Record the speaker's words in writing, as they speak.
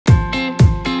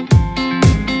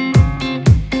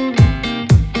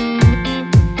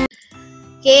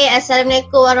Okay,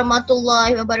 Assalamualaikum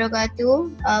warahmatullahi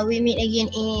wabarakatuh. We meet again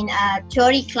in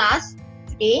theory class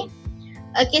today.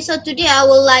 Okay, so today I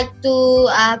would like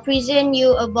to present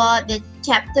you about the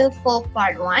chapter 4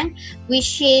 part 1,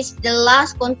 which is the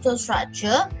last control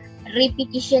structure,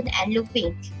 repetition and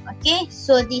looping. Okay,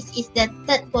 so this is the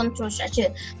third control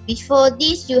structure. Before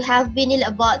this, you have been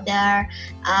about the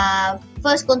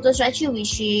first control structure,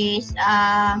 which is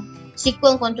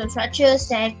sequence control structure,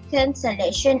 second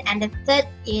selection, and the third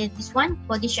is this one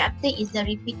for this chapter is the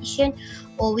repetition,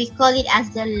 or we call it as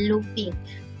the looping.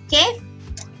 Okay,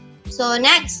 so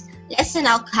next lesson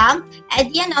outcome.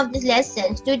 At the end of this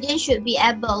lesson, students should be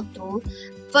able to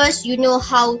first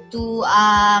how to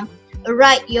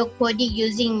write your coding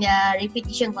using the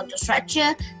repetition control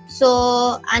structure.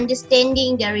 So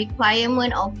understanding the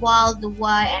requirement of while, do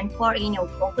while, and for in your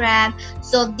program.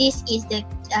 So this is the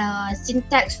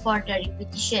syntax for the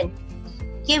repetition.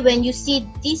 Okay, when you see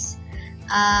these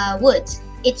words,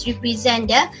 it represent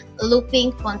the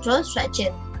looping control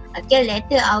structure. Okay,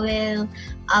 later I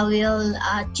will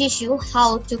teach you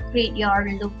how to create your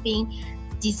looping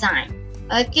design.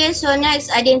 Okay, so next,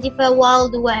 identify while,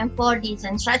 do while, and for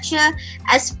design structure.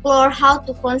 Explore how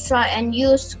to construct and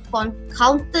use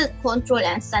counter control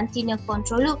and sentinel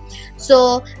control loop.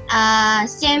 So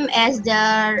same as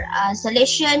the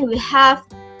selection, we have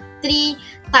three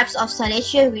types of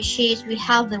selection, which is we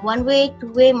have the one way,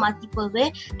 two way, multiple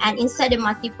way, and inside the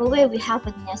multiple way we have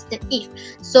a nested if.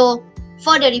 So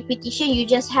for the repetition, you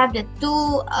just have the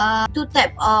two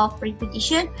type of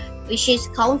repetition, which is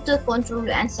counter control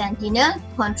loop and sentinel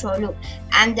control loop.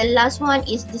 And the last one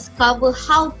is discover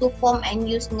how to form and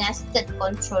use nested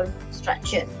control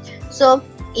structure. So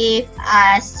if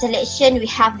selection, we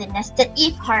have the nested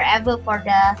if. However, for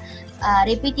the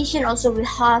repetition also we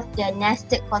have the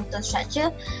nested control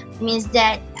structure, means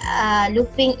that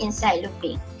looping inside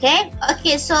looping.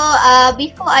 Okay, so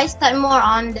before I start more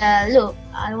on the loop,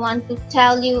 I want to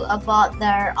tell you about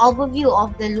the overview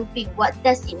of the looping. What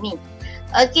does it mean?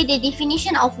 Okay, the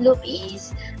definition of loop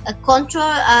is a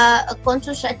control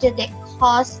structure that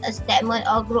causes a statement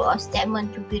or group of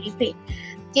statement to be repeated.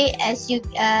 Okay, as you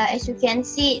can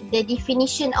see, the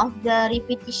definition of the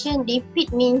repetition,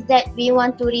 repeat means that we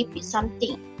want to repeat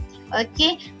something.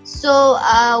 Okay, so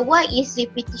why is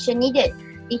repetition needed?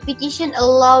 Repetition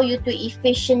allow you to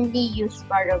efficiently use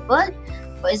variable.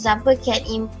 For example, can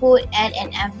input, add,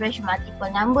 and average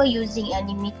multiple number using a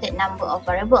limited number of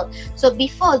variable. So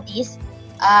before this,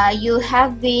 you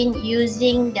have been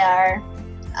using the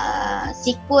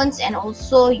sequence, and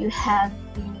also you have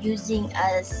been using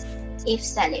a if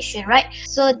selection, right?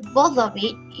 So both of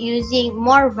it using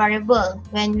more variable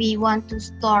when we want to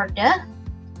store the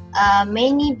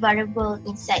many variable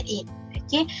inside it.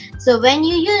 Okay, so when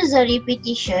you use a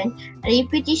repetition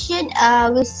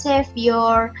will save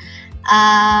your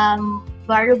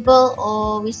variable,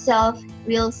 or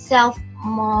will save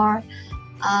more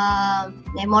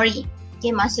memory.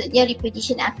 Okay, maksudnya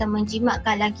repetition akan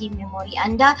menjimatkan lagi memori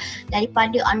anda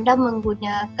daripada anda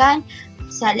menggunakan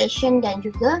selection dan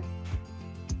juga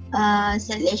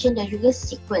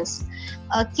sequence.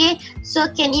 Okay, so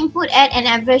can input, add, and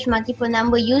average multiple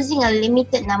number using a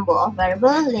limited number of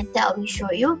variable. Later I will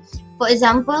show you. For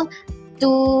example,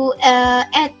 to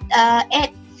add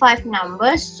 5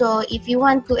 numbers. So if you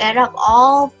want to add up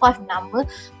all 5 numbers,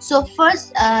 so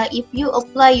first if you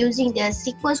apply using the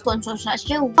sequence control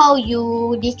structure, how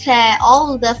you declare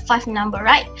all the 5 number,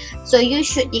 right? So you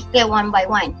should declare one by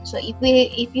one. So if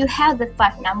you have the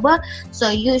 5 number, so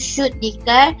you should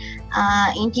declare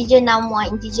integer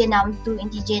num1, integer num2,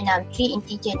 integer num3,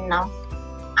 integer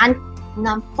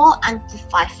num4 until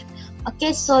 5.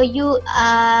 Okay, so you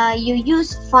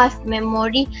use 5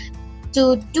 memory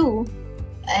to do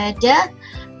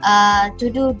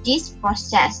this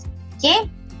process. Okay,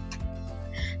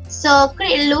 so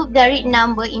create a loop that read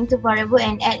number into variable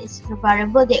and add its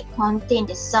variable that contain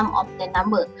the sum of the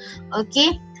number.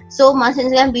 Okay, so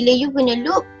maksudnya bila you guna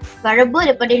loop variable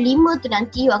daripada 5 tu,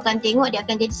 nanti you akan tengok dia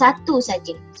akan jadi 1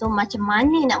 saja. So macam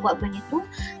mana nak buat benda tu,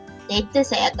 later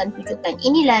saya akan tunjukkan.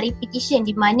 Inilah repetition,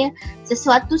 di mana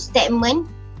sesuatu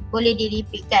statement boleh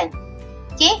direpitkan.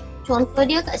 Okay, contoh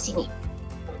dia kat sini.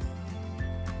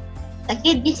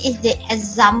 Okay, this is the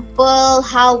example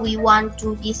how we want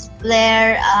to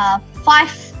display 5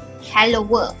 hello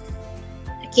world.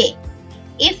 Okay,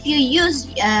 if you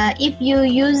using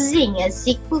a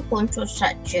sequence control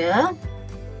structure,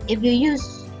 if you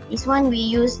use this one, we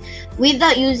use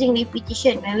without using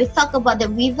repetition. When we talk about the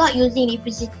without using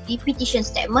repetition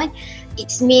statement,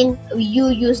 it means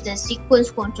you use the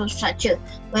sequence control structure.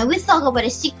 When we talk about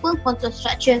the sequence control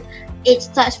structure, it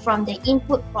starts from the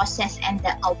input, process, and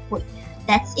the output.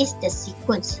 That is the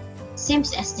sequence. Same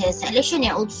as the selection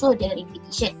and also the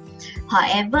repetition.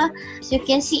 However, as you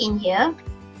can see in here,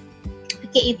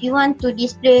 okay, if you want to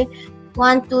display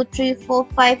 1, 2, 3, 4,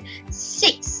 5,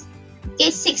 6. Okay,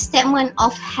 6 statement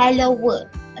of hello world.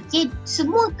 Okay,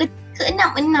 semua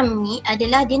keenam ni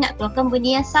adalah dia nak keluarkan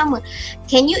benda yang sama.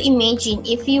 Can you imagine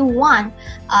if you want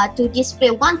to display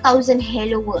 1000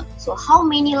 hello world? So how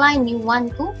many line you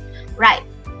want to write?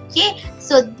 Okay,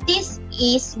 so this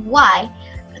is why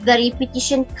the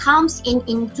repetition comes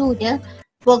into the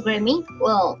programming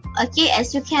world. Okay,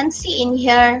 as you can see in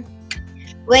here,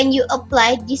 when you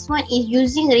apply, this one is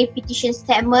using repetition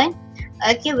statement.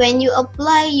 Okay, when you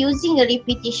apply using a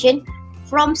repetition,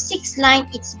 from 6 line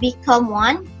it's become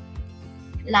 1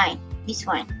 line. This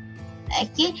one.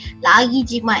 Okay, lagi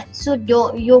jimat. So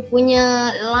you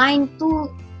punya line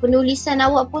tu, penulisan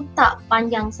awak pun tak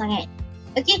panjang sangat.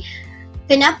 Okay,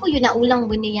 kenapa you nak ulang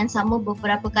benda yang sama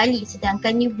beberapa kali,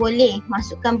 sedangkan you boleh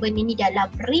masukkan benda ni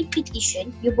dalam repetition,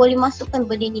 you boleh masukkan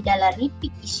benda ni dalam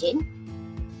repetition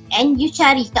and you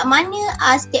cari kat mana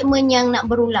statement yang nak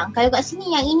berulang. Kalau kat sini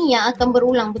yang ini yang akan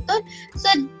berulang, betul?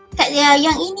 So kat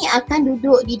yang ini akan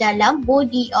duduk di dalam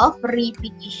body of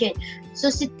repetition. So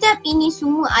setiap ini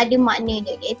semua ada makna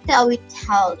dia. Later I will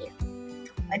tell you.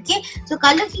 Okay, so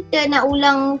kalau kita nak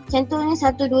ulang contohnya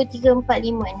 1, 2, 3, 4,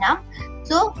 5,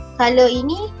 6. So kalau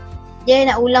ini dia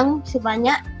nak ulang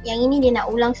sebanyak, yang ini dia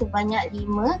nak ulang sebanyak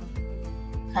 5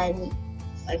 kali.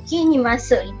 Okay, ini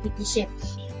masuk repetition.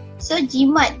 So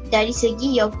jimat dari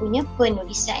segi yang punya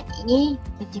penulisan. Ini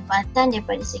perjimatan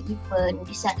daripada segi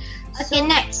penulisan. Okay,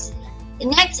 next.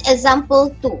 Next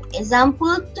example 2.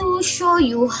 Example 2 show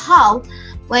you how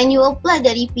when you apply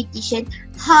the repetition,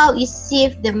 how it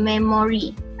save the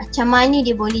memory. Macam mana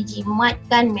dia boleh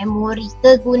jimatkan memori,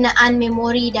 kegunaan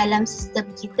memori dalam sistem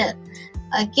kita.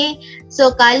 Okay,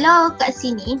 so kalau kat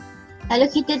sini, kalau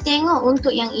kita tengok untuk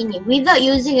yang ini, without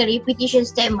using a repetition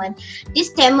statement,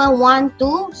 this statement want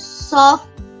to solve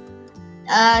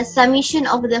summation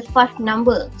of the 5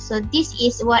 number. So this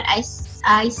is what I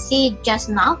said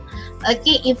just now.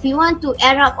 Okay, if you want to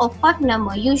add up of 5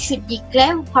 number, you should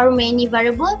declare how many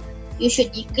variable? You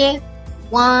should declare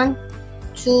 1,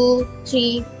 2,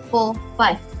 3, 4,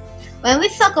 5. When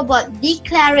we talk about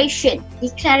declaration,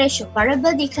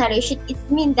 variable declaration, it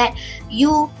means that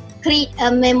you create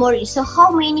a memory. So how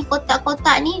many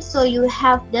kotak-kotak ni? So you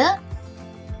have the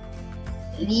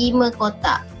 5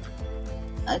 kotak.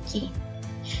 Okay.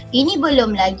 Ini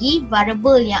belum lagi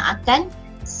variable yang akan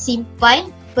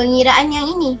simpan pengiraan yang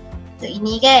ini. So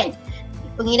ini kan,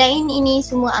 pengiraan ini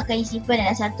semua akan disimpan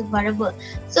dalam satu variable.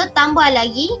 So tambah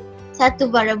lagi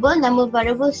satu variable, nama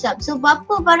variable sub. So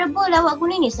berapa variable awak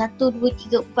guna ni? 1, 2,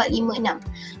 3, 4, 5, 6.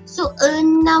 So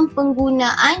 6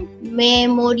 penggunaan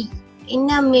memori. 6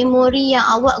 memori yang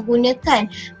awak gunakan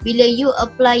bila you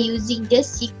apply using the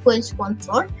sequence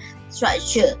control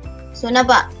structure. So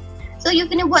nampak? So you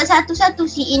kena buat satu-satu,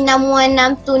 CE 61,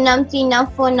 62, 63,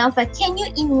 64, 65. Can you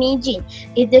imagine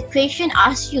if the question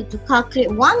asks you to calculate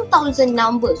 1000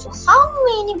 numbers? So how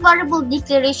many variable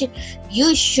declaration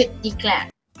you should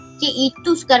declare? Okay,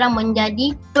 itu sekarang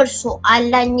menjadi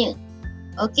persoalannya.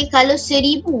 Okay, kalau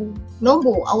 1000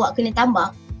 nombor awak kena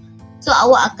tambah, so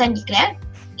awak akan declare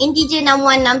integer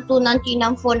 61, 62, 63,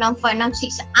 64, 65,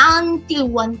 66 until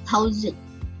 1000.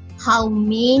 How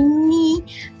many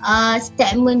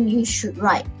statement you should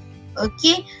write?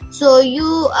 Okay, so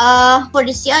you for the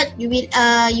start you will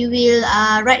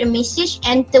write a message,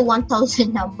 enter 1000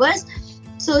 numbers.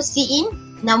 So see in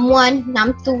 61,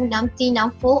 62, 63,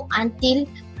 64 until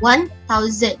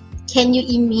 1000. Can you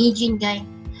imagine, guys?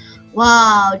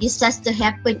 Wow, this has to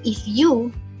happen if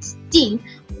you still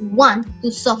want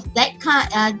to solve that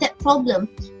problem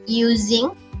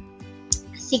using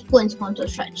sequence control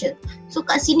structure. So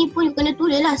kat sini pun you kena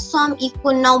tulis lah, sum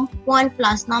equal 61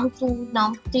 plus 62,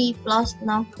 63 plus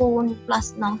 64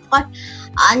 plus 64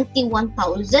 until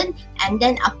 1000, and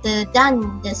then after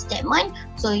done the statement,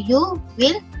 so you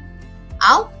will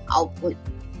output.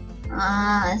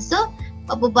 So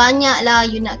berapa banyak lah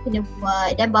you nak kena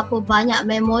buat dan berapa banyak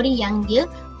memori yang dia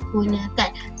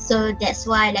gunakan. So that's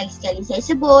why lagi sekali saya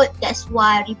sebut, that's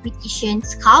why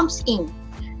repetitions comes in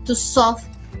to solve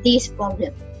this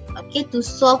problem. Okay, to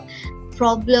solve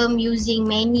problem using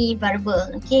many variable.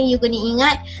 Okay, you kena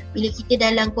ingat bila kita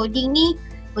dalam coding ni,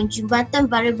 penjumatan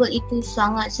variable itu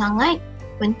sangat-sangat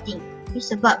penting. Okay,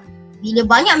 sebab bila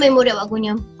banyak memori awak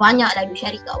guna, banyaklah you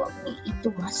cari kat awak guna.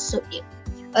 Itu maksud dia.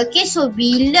 Okay, so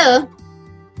bila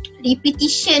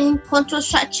repetition control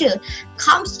structure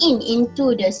comes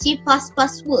into the C++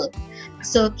 world,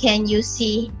 so can you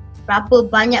see berapa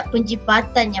banyak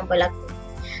penjimatan yang berlaku?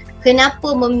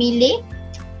 Kenapa memilih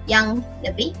yang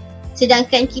lebih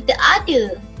sedangkan kita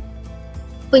ada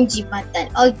penjimatan?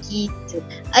 Oh gitu.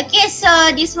 Okay, so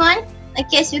this one,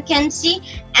 okay, as you can see,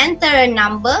 enter a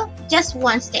number, just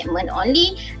one statement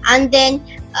only, and then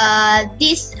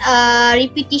this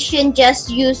repetition just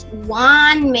use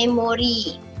one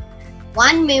memory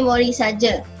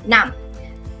saja, 6.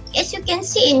 As you can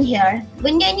see in here,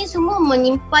 benda ni semua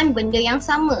menyimpan benda yang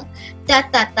sama,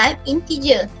 data type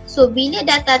integer. So bila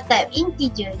data type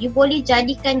integer, you boleh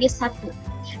jadikan dia satu.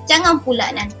 Jangan pula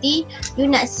nanti you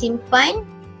nak simpan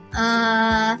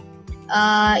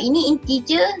ini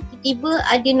integer, tiba-tiba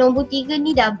ada nombor 3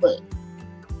 ni double.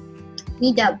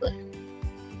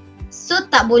 So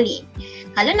tak boleh.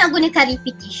 Kalau nak gunakan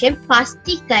repetition,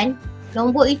 pastikan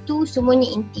nombor itu semuanya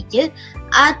integer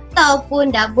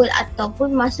ataupun double,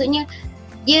 ataupun maksudnya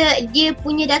dia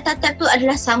punya data type tu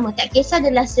adalah sama. Tak kisah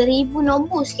adalah 1000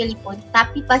 nombor sekalipun,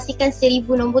 tapi pastikan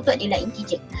 1000 nombor tu adalah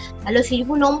integer. Kalau 1000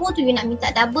 nombor tu you nak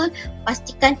minta double,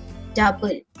 pastikan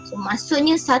double. So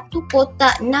maksudnya satu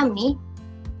kotak 6 ni,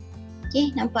 okay,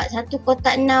 nampak satu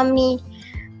kotak 6 ni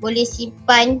boleh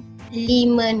simpan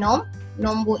 5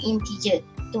 nombor integer.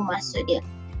 Tu maksud dia.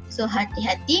 So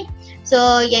hati-hati.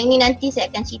 So yang ni nanti saya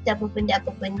akan cerita apa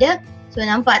benda. So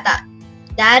nampak tak?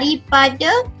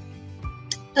 Daripada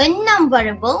 6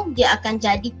 variable dia akan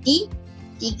jadi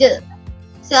 3.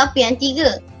 So apa yang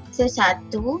 3? So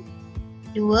 1, 2,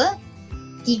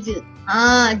 3.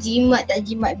 Jimat tak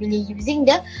jimat bila using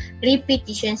the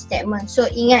repetition statement. So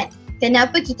ingat,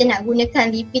 kenapa kita nak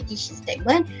gunakan repetition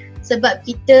statement? Sebab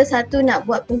kita satu nak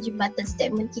buat penjimatan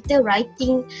statement kita,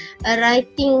 writing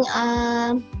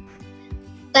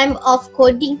time of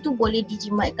coding tu boleh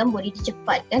dijimatkan, boleh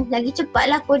dicepatkan. Lagi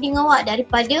cepatlah coding awak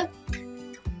daripada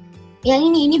yang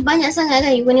ini. Ini banyak sangat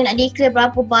kan, you kena nak declare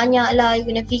berapa banyak lah, you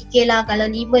kena fikir lah, kalau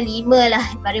 5 lah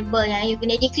variable yang you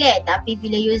kena declare. Tapi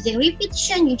bila using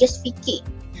repetition, you just fikir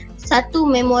satu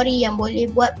memori yang boleh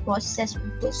buat proses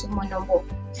untuk semua nombor.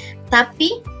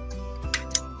 Tapi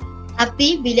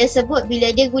bila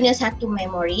dia guna satu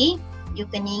memori, you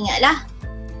kena ingatlah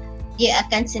dia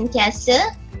akan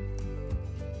sentiasa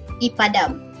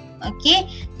dipadam. Okay,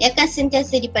 dia akan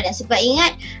sentiasa dipadam. Sebab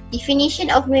ingat,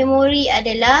 definition of memory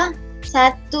adalah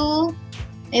satu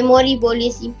memori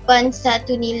boleh simpan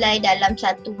satu nilai dalam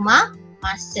satu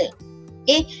masa.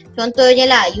 Okay, contohnya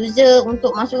lah, user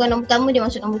untuk masukkan nombor pertama, dia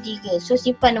masuk nombor 3. So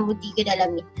simpan nombor 3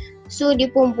 dalam ni. So dia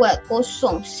pun buat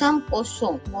kosong, sum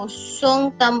kosong,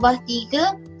 kosong tambah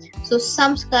 3. So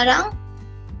sum sekarang,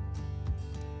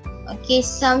 okay,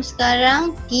 sum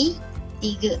sekarang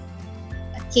 3.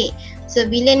 Okay, so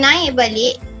bila naik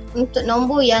balik untuk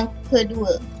nombor yang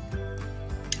kedua,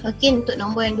 okay, untuk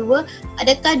nombor yang 2,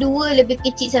 adakah 2 lebih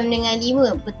kecil sama dengan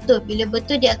 5? Betul. Bila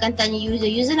betul, dia akan tanya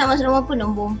user. User nak masuk nombor apa?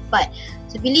 Nombor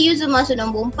 4. So bila user masuk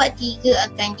nombor 4,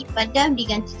 3 akan dipadam,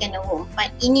 digantikan nombor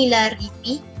 4. Inilah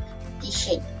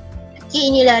repetition. Okay,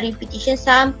 inilah repetition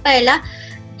sampailah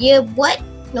dia buat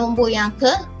nombor yang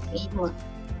ke-5.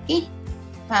 Okay,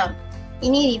 faham?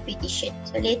 Ini repetition.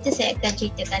 So later saya akan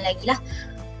ceritakan lagi lah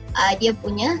dia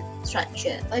punya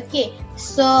structure. Okay,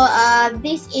 so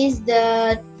this is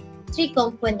the 3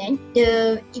 component,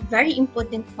 the very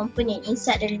important component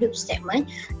inside the loop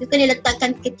statement. You kena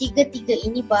letakkan ketiga-tiga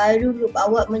ini, baru loop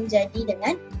awak menjadi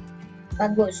dengan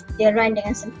bagus. Dia run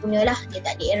dengan sempurna lah, dia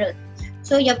tak ada error.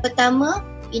 So yang pertama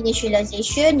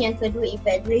initialization, yang kedua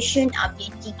evaluation,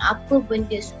 updating, apa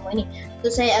benda semua ni.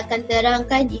 So saya akan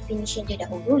terangkan definition dia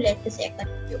dahulu, later saya akan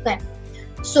tunjukkan.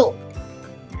 So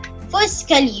first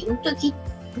sekali, untuk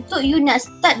you nak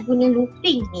start guna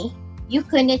looping ni, you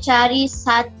kena cari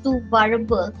satu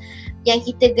variable yang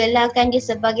kita gelarkan dia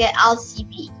sebagai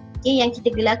LCV. Okay, yang kita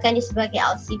gelarkan dia sebagai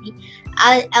LCV.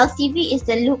 LCV is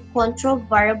the loop control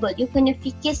variable. You kena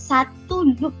fikir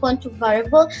satu loop control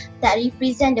variable that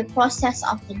represent the process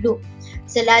of the loop.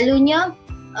 Selalunya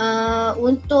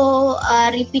untuk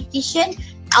repetition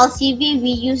LCV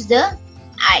we use the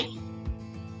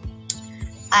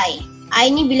I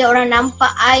ni, bila orang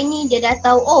nampak I ni, dia dah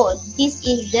tahu, oh, this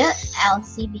is the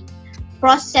LCV,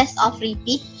 process of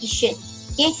repetition.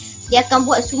 Okay, dia akan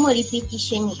buat semua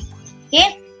repetition ni.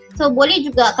 Okay, so boleh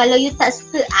juga kalau you tak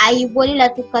suka I,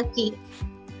 bolehlah tukar K.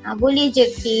 Boleh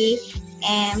je K,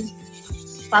 M,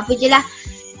 apa-apa je lah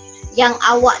yang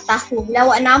awak tahu. Bila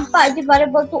awak nampak je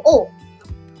variable tu, oh,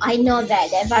 I know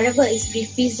that variable is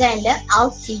represent the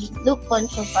LCV, loop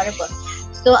control variable.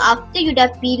 So after you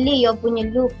dah pilih your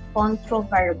punya loop control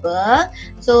variable,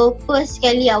 so first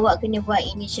sekali awak kena buat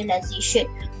initialization.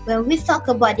 When we talk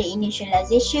about the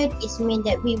initialization, it means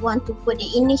that we want to put the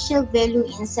initial value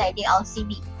inside the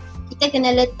LCV. Kita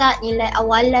kena letak nilai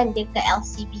awalan dekat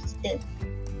LCV kita.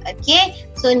 Okay,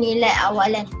 so nilai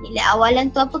awalan. Nilai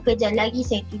awalan tu apa? Kejap lagi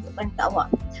saya tunjukkan kat awak.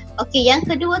 Okay, yang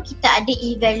kedua kita ada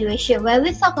evaluation. When we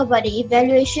talk about the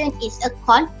evaluation is a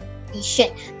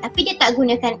condition. Tapi dia tak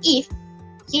gunakan if.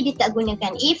 Okay, dia tak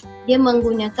gunakan if. Dia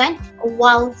menggunakan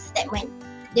while statement.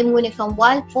 Dia menggunakan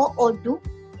while for or do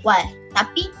while.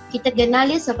 Tapi kita kenal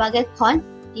dia sebagai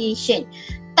condition.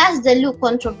 Thus the loop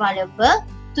control variable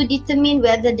to determine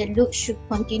whether the loop should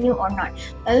continue or not.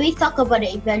 When we talk about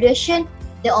the evaluation,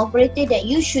 the operator that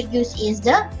you should use is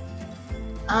the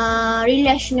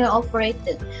relational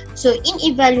operator. So in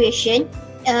evaluation,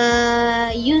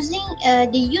 using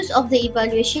the use of the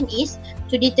evaluation is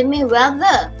to determine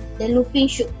whether the looping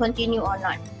should continue or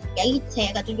not. Jadi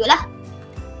saya akan tunjuklah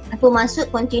apa maksud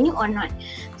continue or not.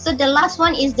 So the last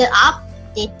one is the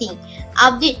updating.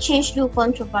 Update change loop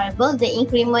control variable, the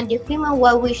increment, decrement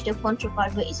while which the control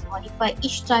variable is modified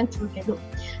each time through the loop.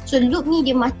 So loop ni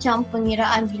dia macam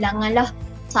pengiraan bilangan lah.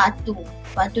 1,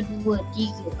 lepas tu 2, 3,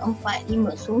 4,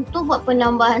 5. So untuk buat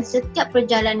penambahan setiap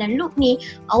perjalanan loop ni,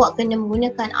 awak kena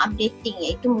menggunakan updating,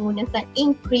 iaitu menggunakan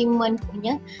increment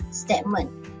punya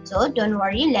statement. So don't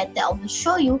worry, later I will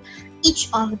show you each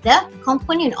of the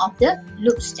component of the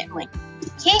loop statement.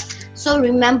 Okay, so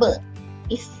remember,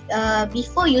 if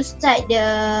before you start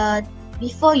to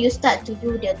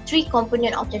do the 3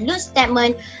 component of the loop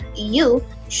statement, you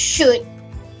should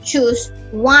choose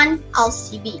one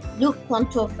LCV, loop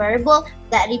control variable,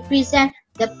 that represent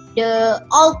the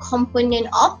all component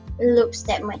of loop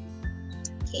statement.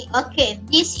 Okay,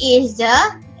 this is the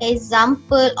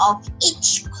example of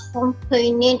each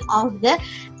component of the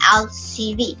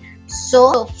LCV.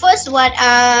 So first, what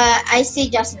I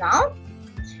say just now,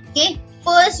 okay,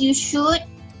 first you should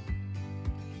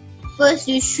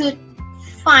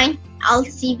find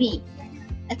LCV.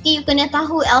 Okay, you kena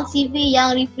tahu LCV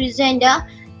yang represent the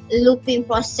looping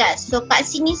process. So kat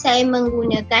sini saya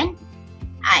menggunakan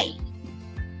I.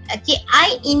 Okay,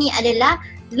 I ini adalah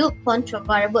loop control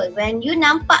variable. When you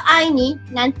nampak I ni,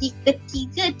 nanti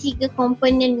ketiga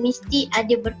komponen mesti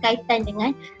ada berkaitan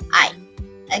dengan I.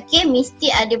 Okay,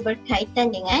 mesti ada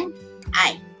berkaitan dengan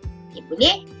I. Okay,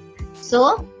 boleh?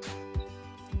 So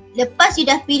lepas you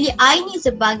dah pilih I ni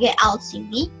sebagai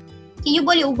LCV, okay, you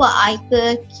boleh ubah I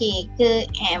ke K ke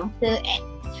M ke N.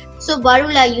 So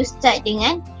barulah you start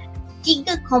dengan 3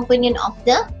 component of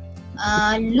the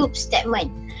loop statement.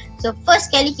 So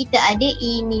first kali kita ada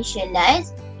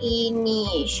initialization.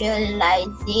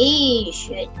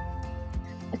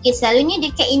 Okay, selalunya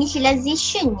dekat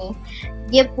initialization ni,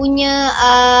 dia punya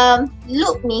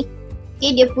loop ni,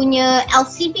 okay, dia punya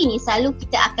LCV ni selalu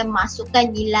kita akan masukkan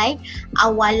nilai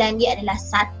awalan dia adalah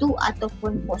 1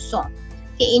 ataupun 0.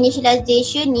 Okay,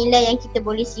 initialization nilai yang kita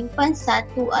boleh simpan 1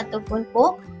 ataupun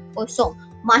 0.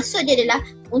 Maksud dia adalah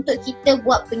untuk kita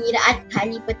buat pengiraan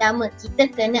kali pertama, kita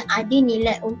kena ada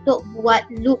nilai untuk buat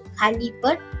loop kali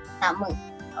pertama.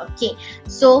 Okay,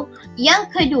 so yang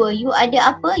kedua, you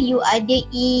ada apa? You ada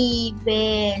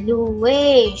evaluation.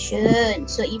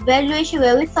 So evaluation,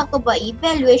 when we talk about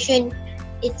evaluation,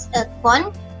 it's a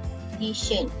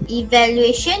condition.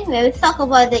 Evaluation, when we talk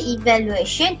about the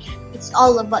evaluation, it's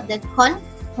all about the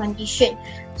condition.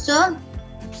 So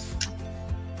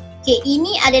okay,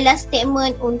 ini adalah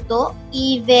statement untuk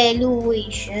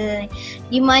evaluation,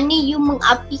 di mana you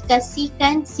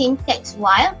mengaplikasikan syntax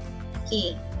while.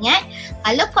 Okay, ingat,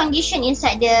 kalau condition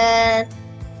inside the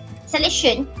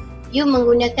selection, you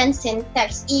menggunakan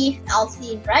syntax if, else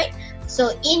if, right?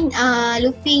 So in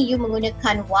looping, you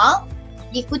menggunakan while,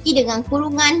 diikuti dengan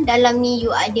kurungan. Dalam ni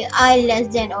you ada I less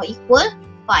than or equal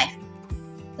 5.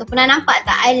 So pernah nampak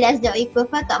tak I less than or equal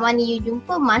 5 kat mana you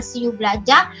jumpa masa you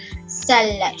belajar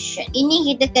selection?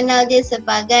 Ini kita kenal dia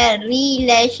sebagai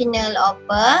relational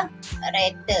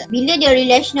operator. Bila dia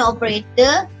relational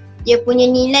operator, dia punya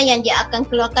nilai yang dia akan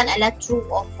keluarkan adalah true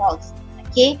or false.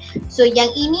 Okay, so yang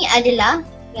ini adalah,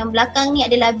 yang belakang ni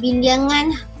adalah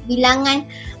bilangan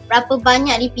berapa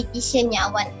banyak repetition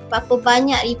yang awak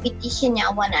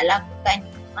nak lakukan.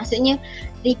 Maksudnya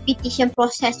repetition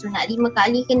proses tu, nak 5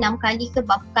 kali ke 6 kali ke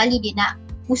berapa kali dia nak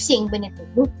pusing benda tu.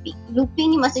 Looping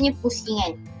ni maksudnya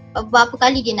pusingan. Berapa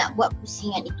kali dia nak buat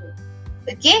pusingan itu.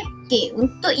 Okay,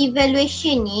 untuk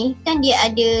evaluation ni kan dia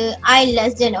ada I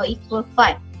less than or equal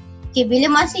 5. Okay,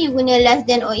 bila masa you guna less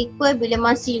than or equal, bila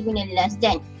masa you guna less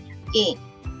than. Okay,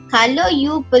 kalau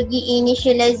you pergi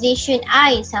initialization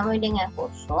I sama dengan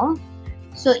 0,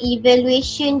 so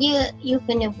evaluation dia you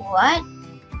kena buat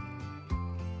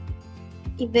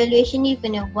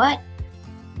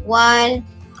while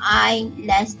I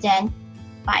less than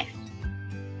 5.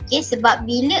 Okay, sebab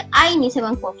bila I ni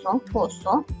sama kosong,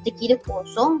 kita kira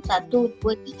kosong, 1, 2,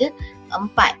 3,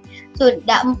 4. So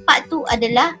dah 4 tu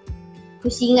adalah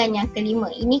pusingan yang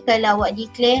kelima. Ini kalau awak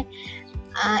declare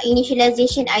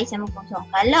initialization I sama kosong.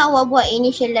 Kalau awak buat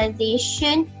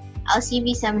initialization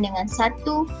LCV sama dengan 1,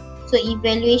 so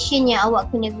evaluation yang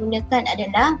awak kena gunakan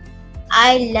adalah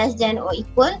I less than or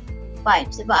equal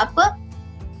 5. Sebab apa?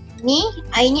 Ni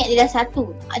I ni adalah 1.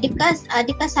 Adakah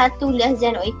 1 less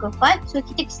than or equal 5? So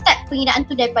kita start pengiraan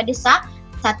tu daripada 1.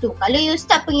 Kalau you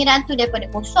start pengiraan tu daripada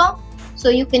kosong,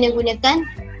 so you kena gunakan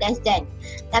less than.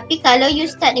 Tapi kalau you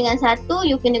start dengan 1,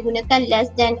 you kena gunakan less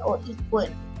than or equal.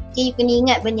 Okay, you kena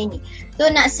ingat benda ni.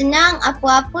 So nak senang,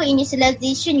 apa-apa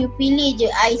initialization you pilih je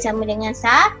I sama dengan 1.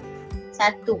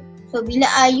 So bila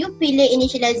you pilih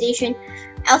initialization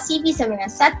LCV sama dengan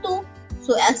 1,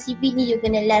 so LCV ni you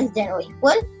kena less than or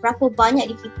equal berapa banyak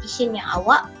repetition yang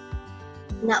awak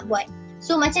nak buat.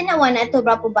 So macam mana awak nak tahu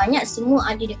berapa banyak? Semua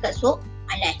ada dekat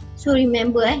soalan. So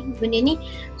remember benda ni.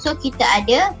 So kita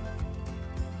ada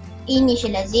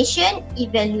initialization,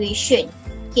 evaluation.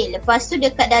 Okay, lepas tu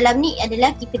dekat dalam ni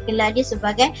adalah kita gelar dia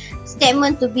sebagai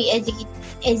statement to be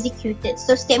executed.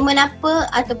 So statement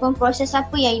apa ataupun proses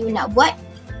apa yang you nak buat?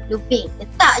 Looping.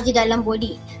 Letak je dalam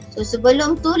body. So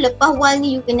sebelum tu lepas while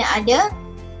ni you kena ada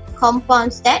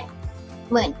compound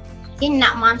statement. Okay,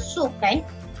 nak masukkan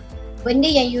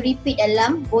benda yang you repeat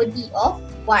dalam body of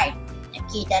while.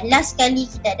 Okay, dan last sekali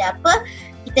kita ada apa?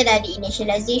 Kita dah ada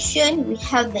initialization, we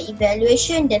have the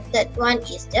evaluation, the third one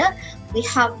is we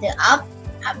have the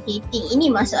updating.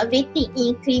 Ini masuk updating,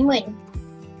 increment.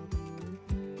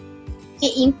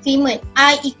 Okay, increment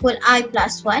I equal I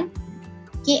plus 1.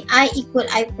 Okay, I equal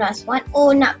I plus 1.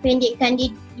 Oh, nak pendekkan dia,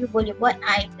 you boleh buat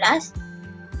I plus.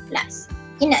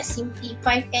 Okay, nak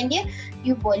simplifikan dia,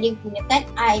 you boleh gunakan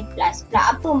I plus.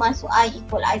 Apa maksud I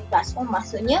equal I plus 1?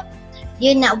 Maksudnya,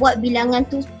 dia nak buat bilangan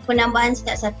tu penambahan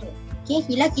setiap satu. Okay,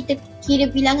 bila kita kira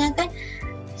bilangan kan,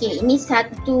 okay, ini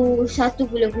satu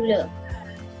gula-gula.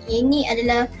 Okay, ini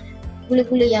adalah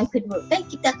gula-gula yang kedua. Kan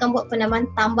kita akan buat penambahan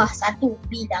tambah satu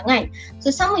bilangan. So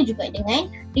sama juga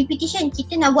dengan repetition,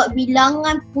 kita nak buat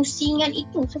bilangan pusingan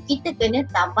itu. So kita kena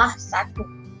tambah satu.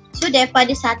 So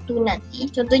daripada satu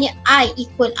nanti, contohnya I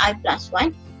equal I plus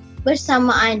 1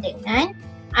 bersamaan dengan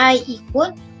I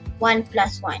equal 1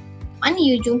 plus 1. Mana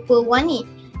you jumpa 1 ni?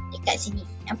 Dekat sini,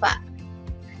 nampak?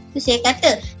 So saya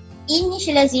kata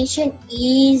initialization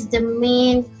is the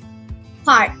main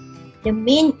part, the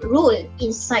main rule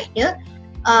inside the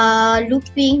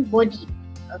looping body.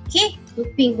 Okay,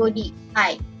 looping body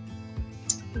I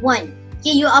 1.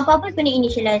 Okay, you apa-apa kena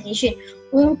initialization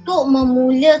untuk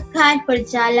memulakan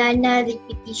perjalanan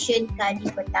repetition kali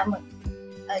pertama.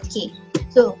 Okay,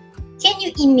 so can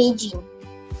you imagine?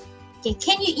 Okay,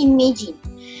 can you imagine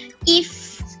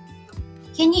if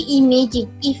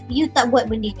you tak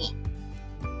buat benda ni?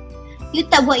 You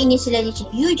tak buat initialization,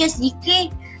 you just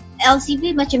declare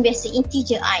LCV macam biasa,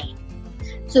 integer I.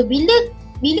 So bila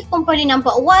komponen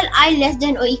nampak while I less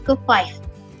than or equal 5.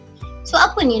 So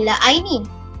apa nilai I ni?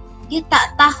 Dia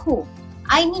tak tahu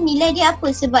I ni nilai dia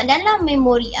apa, sebab dalam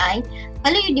memori I,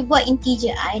 kalau you dibuat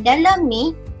integer I, dalam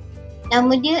ni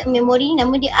nama dia, memori ni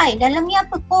nama dia I, dalam ni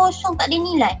apa? Kosong, tak ada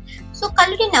nilai. So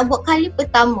kalau dia nak buat kali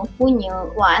pertama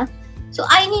punya while, so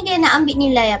I ni dia nak ambil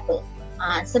nilai apa?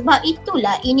 Sebab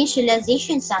itulah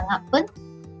initialization sangat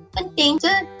penting. So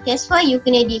that's why you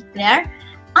kena declare,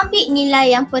 ambil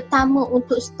nilai yang pertama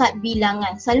untuk start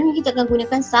bilangan. Selalunya kita akan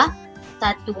gunakan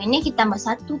satu. Ini kita tambah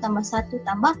satu, tambah satu,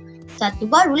 tambah satu.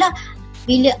 Barulah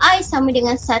bila I sama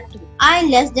dengan 1, I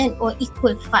less than or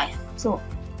equal 5. So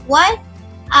while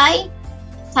I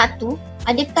 1,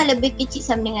 adakah lebih kecil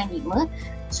sama dengan 5?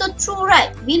 So true,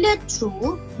 right? Bila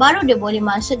true, baru dia boleh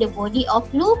masuk the body of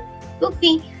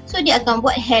looping. So dia akan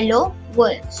buat hello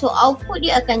world. So output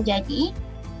dia akan jadi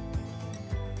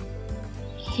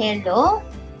hello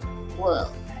world.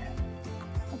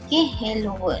 Okay,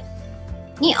 hello world.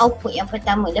 Ni output yang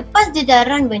pertama. Lepas dia dah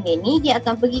run benda ni, dia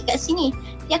akan pergi kat sini.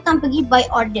 Dia akan pergi by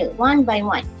order, one by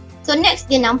one. So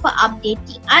next dia nampak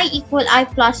updating. I equal I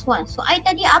plus 1. So I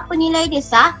tadi apa nilai dia?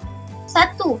 1.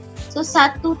 So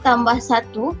 1 tambah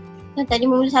 1. Kan tadi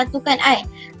mula 1 kan I.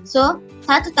 So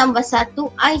 1 tambah 1,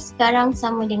 I sekarang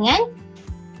sama dengan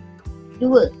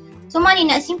 2. So mana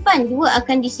nak simpan? 2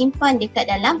 akan disimpan dekat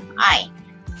dalam I.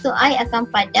 So I akan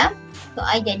padam. So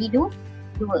I jadi 2.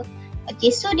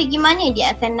 Okay, so dia gimana?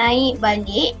 Dia akan naik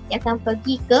balik. Dia akan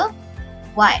pergi ke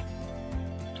while.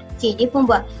 Okay, dia pun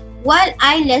buat while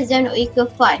I less than or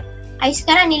equal 5. I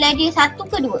sekarang nilai dia 1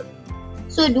 ke 2?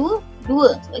 So 2.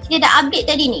 Sebab kita dah update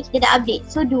tadi ni. Kita dah update.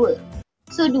 So 2.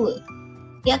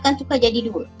 Dia akan tukar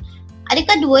jadi 2.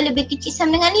 Adakah 2 lebih kecil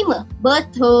sama dengan 5?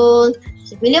 Betul.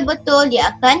 So bila betul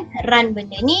dia akan run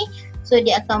benda ni. So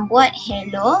dia akan buat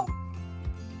hello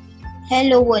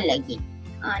world lagi.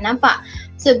 Nampak?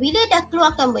 So bila dah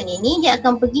keluarkan benda ni dia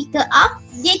akan pergi ke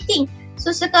updating.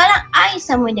 So sekarang I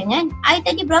sama dengan I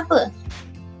tadi berapa?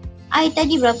 I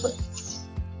tadi berapa?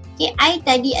 Okay, I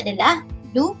tadi adalah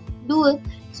 2.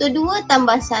 So 2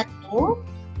 tambah 1.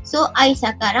 So I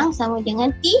sekarang sama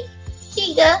dengan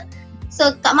 3.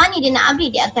 So kat mana dia nak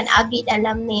update? Dia akan update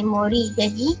dalam memori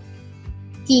jadi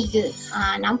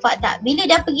 3. Nampak tak? Bila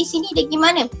dah pergi sini dia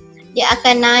gimana? Dia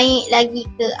akan naik lagi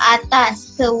ke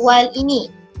atas ke while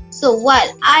ini. So while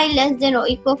I less than or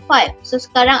equal 5. So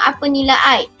sekarang apa nilai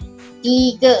I?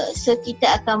 3. So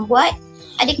kita akan buat,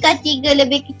 adakah 3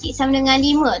 lebih kecil sama dengan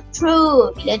 5?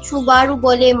 True. Bila true baru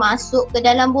boleh masuk ke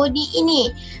dalam body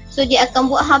ini. So dia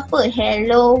akan buat apa?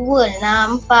 Hello world.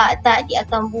 Nampak tak? Dia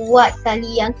akan buat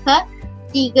kali yang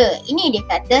ketiga. Ini dia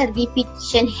kata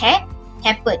repetition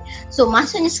happen. So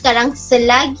maksudnya sekarang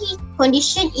selagi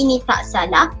condition ini tak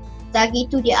salah, lagi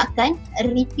tu dia akan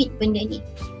repeat benda ni.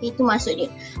 Itu maksud dia.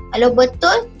 Kalau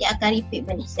betul dia akan repeat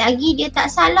benda. Selagi dia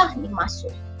tak salah dia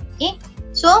masuk. Okay.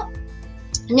 So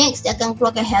next dia akan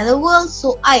keluarkan hello world.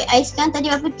 So I sekarang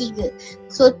tadi berapa? 3.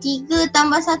 So 3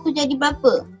 tambah 1 jadi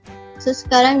berapa? So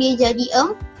sekarang dia jadi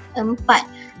 4.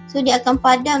 So dia akan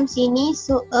padam sini.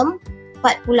 So 4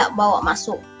 pula bawa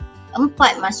masuk. 4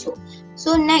 masuk.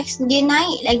 So next dia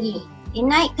naik lagi. Dia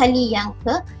naik kali yang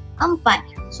ke-4.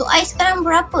 So I sekarang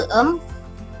berapa? 4.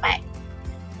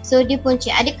 So dia pun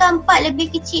cek, adakah 4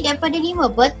 lebih kecil daripada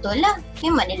 5? Betul lah.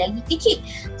 Memang dia lagi kecil.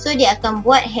 So dia akan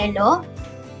buat hello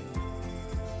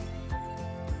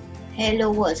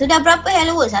world. So dah berapa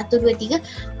hello world? 1, 2, 3,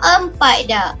 4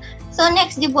 dah. So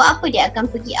next dia buat apa? Dia akan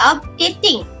pergi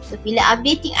updating. So bila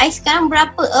updating I sekarang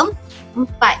berapa? 4.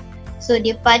 So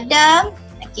dia padam.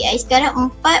 Okay, I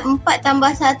sekarang 4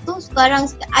 tambah 1.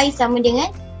 Sekarang I sama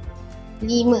dengan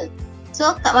 5.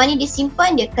 So kat mana dia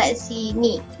simpan? Dekat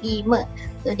sini 5.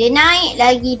 So dia naik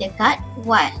lagi dekat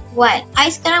while. I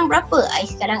sekarang berapa? I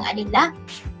sekarang adalah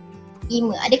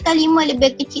 5. Adakah 5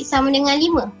 lebih kecil sama dengan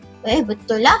 5?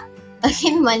 Betul lah.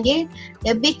 Okay, memang dia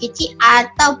lebih kecil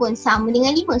ataupun sama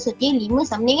dengan 5. So dia 5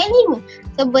 sama dengan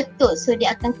 5. So betul. So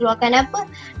dia akan keluarkan apa?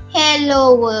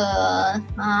 Hello world.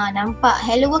 Nampak?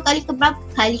 Hello world kali ke berapa?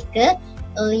 Kali ke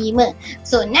 5.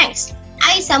 So next,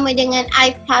 I sama dengan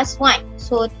I plus 1.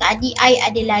 So tadi I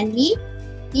adalah 5.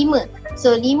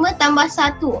 So 5 tambah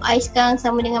 1. I sekarang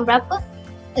sama dengan berapa?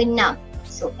 6.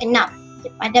 So 6.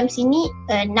 Dia padam sini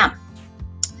 6.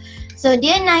 So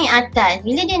dia naik atas.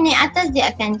 Bila dia naik atas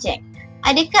dia akan cek,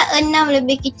 adakah 6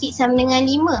 lebih kecil sama dengan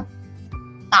 5?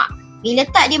 Tak. Bila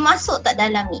tak dia masuk tak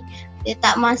dalam ni? Dia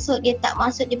tak masuk, dia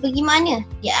pergi mana?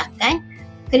 Dia akan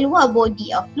keluar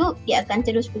body of loop, dia akan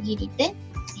terus pergi return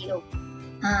 0.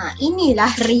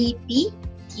 Inilah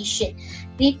repetition.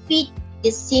 Repeat the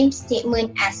same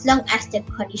statement as long as the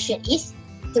condition is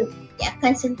true. Dia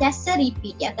akan sentiasa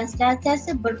repeat, dia akan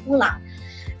sentiasa berulang.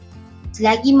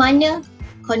 Selagi mana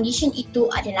condition itu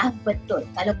adalah betul.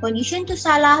 Kalau condition tu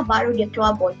salah, baru dia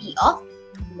keluar body of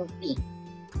looping.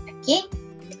 Okay.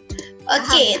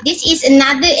 Okay, this is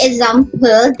another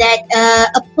example that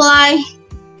apply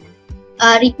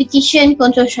repetition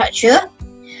control structure.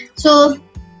 So,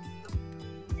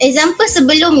 example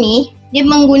sebelum ni, dia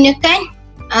menggunakan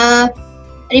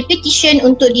repetition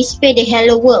untuk display the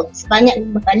hello world sebanyak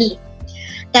 5 kali.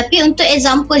 Tapi untuk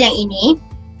example yang ini,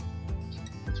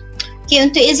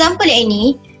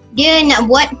 dia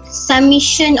nak buat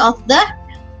summation of the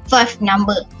 5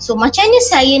 number. So macam mana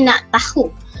saya nak tahu?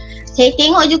 Saya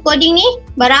tengok je coding ni,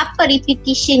 berapa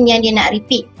repetition yang dia nak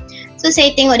repeat. So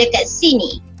saya tengok dekat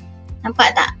sini.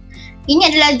 Nampak tak? Ini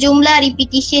adalah jumlah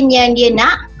repetition yang dia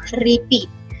nak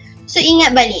repeat. So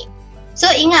ingat balik.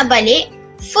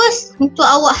 First untuk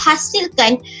awak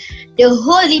hasilkan the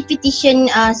whole repetition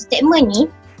statement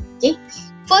ni, okay,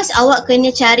 first awak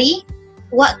kena cari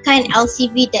what kind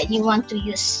LCV that you want to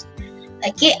use.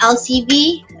 Okay,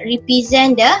 LCV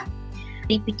represent the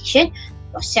repetition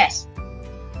process.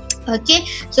 Okay,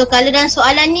 so kalau dalam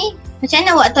soalan ni, macam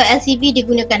mana awak tahu LCV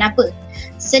digunakan apa?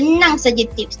 Senang saja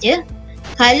tips dia.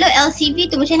 Kalau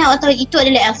LCV tu macam mana awak tahu itu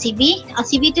adalah LCV?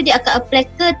 LCV tu dia akan apply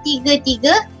ke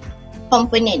tiga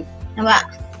komponen. Nampak?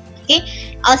 Okay,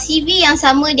 LCV yang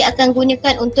sama dia akan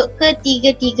gunakan untuk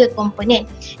ketiga-tiga komponen.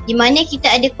 Di mana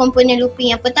kita ada komponen looping.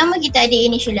 Yang pertama kita ada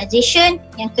initialization,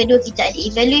 yang kedua kita ada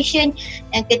evaluation,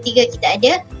 yang ketiga kita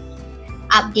ada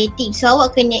updating. So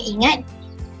awak kena ingat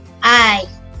I,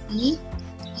 E,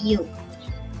 U.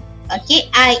 Okay,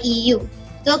 I, E, U.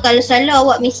 So kalau selalu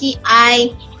awak mesti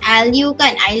I, I'll you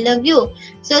kan, I love you.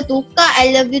 So tukar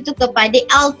I love you tu kepada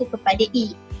L tu kepada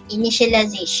E.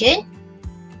 Initialization.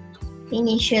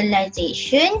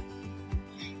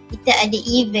 Kita ada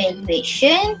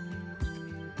evaluation.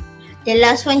 The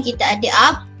last one kita ada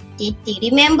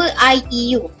updating. Remember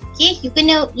IEU. Okay, you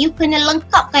kena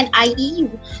lengkapkan IEU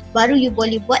baru you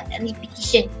boleh buat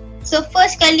repetition. So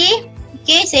first kali,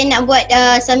 okay, saya nak buat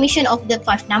summation of the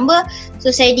 5 number.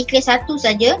 So saya declare satu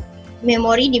saja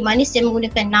memory di mana saya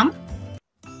menggunakan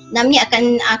 6. 6 ni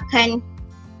akan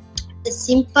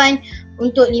simpan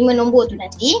untuk 5 nombor tu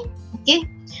nanti. Okay,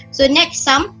 so next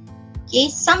sum. Okay,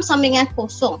 sum sama dengan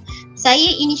kosong.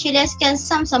 Saya initializekan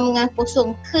sum sama dengan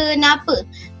kosong. Kenapa?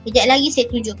 Kejap lagi saya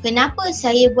tunjuk kenapa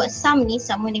saya buat sum ni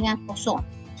sama dengan kosong.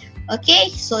 Okay,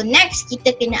 so next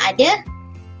kita kena ada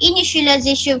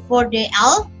initialization for the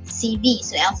LCV.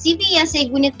 So LCV yang saya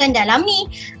gunakan dalam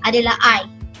ni adalah I.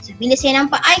 So bila saya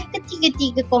nampak I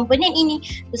ketiga-tiga komponen ini,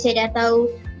 so saya dah tahu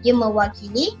dia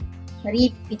mewakili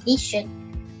repetition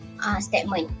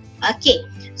statement. Okay,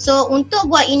 so untuk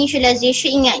buat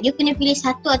initialization, ingat dia kena pilih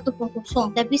satu ataupun kosong.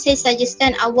 Tapi saya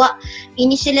suggestkan awak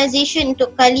initialization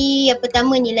untuk kali yang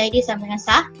pertama nilai dia sama dengan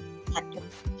 1.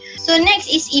 So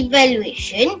next is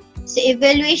evaluation. So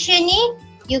evaluation ni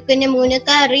you kena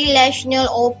menggunakan relational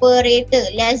operator,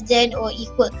 less than or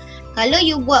equal. Kalau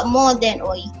you buat more than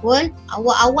or equal,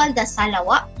 awal-awal dah salah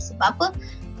awak. Sebab apa?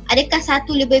 Adakah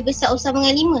satu lebih besar atau sama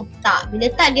dengan 5? Tak. Bila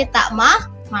tak, dia tak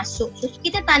masuk. So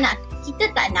kita tak nak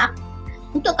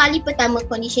untuk kali pertama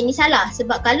condition ni salah.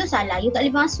 Sebab kalau salah, you tak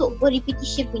boleh masuk ke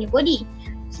repetition punya body.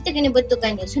 Kita kena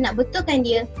betulkan dia. So nak betulkan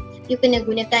dia, you kena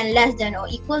gunakan less than or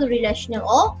equal relational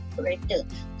operator.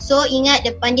 So ingat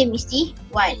depan dia mesti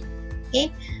while. Okay,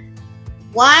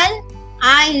 while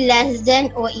I less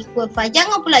than or equal 5.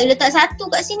 Jangan pula you letak 1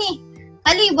 kat sini.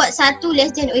 Kalau you buat 1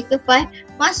 less than or equal 5,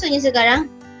 maksudnya sekarang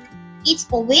it's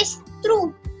always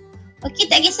true. Okay,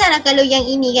 tak kisahlah kalau yang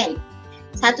ini kan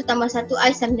 1 tambah 1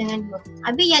 I sama dengan 2.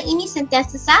 Habis yang ini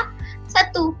sentiasa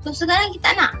 1. So sekarang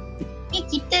kita nak, okay,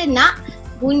 kita nak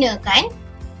gunakan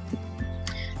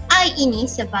I ini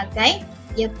sebagai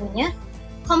dia punya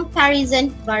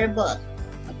comparison variable.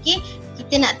 Okay,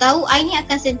 kita nak tahu I ni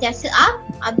akan sentiasa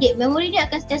update, memori dia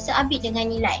akan sentiasa update dengan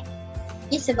nilai.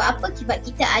 Okay, sebab apa? Sebab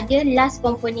kita ada last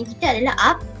component kita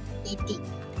adalah updating.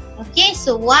 Okay,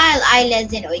 so while I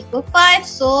less than or equal 5,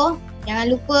 so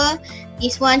jangan lupa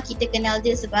this one kita kenal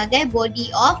dia sebagai body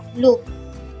of loop.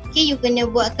 Okay, you kena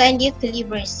buatkan dia curly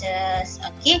braces.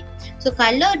 Okay, so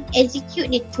kalau execute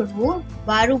dia true,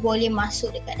 baru boleh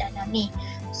masuk dekat dalam ni.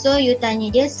 So you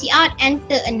tanya dia cout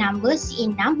enter a number,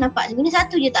 C6, nampak guna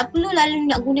 1 je, tak perlu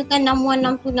lalu nak gunakan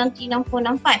 61, 62, 63,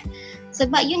 64, 65.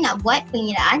 Sebab you nak buat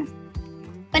pengiraan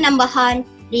penambahan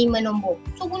 5 nombor.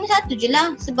 So guna 1 je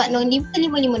lah, sebab 5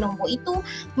 nombor itu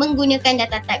menggunakan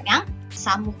data type yang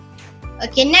sama.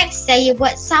 Okay, next saya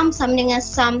buat sum sama dengan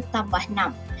sum tambah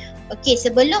 6. Okay,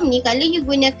 sebelum ni kalau you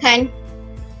gunakan,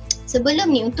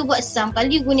 untuk buat sum, kalau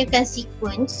you gunakan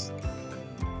sequence,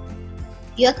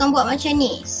 you akan buat macam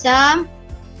ni. Sum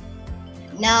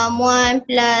 61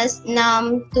 plus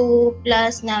 62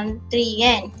 plus 63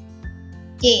 kan.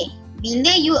 Okay,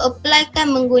 bila you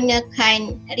applykan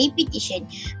menggunakan repetition,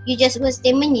 you just buat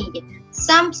statement ni je.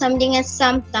 Sum sama dengan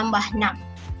sum tambah 6.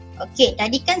 Okay,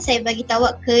 tadi kan saya bagi tahu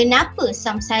kenapa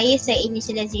sum saya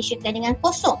initializationkan dengan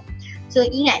kosong. So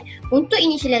ingat, untuk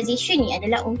initialization ni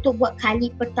adalah untuk buat kali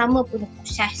pertama punya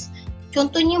proses.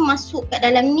 Contohnya masuk kat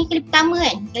dalam ni kali pertama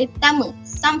kan. Kali pertama,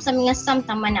 sum sama dengan sum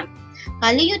tambah 6.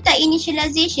 Kalau you tak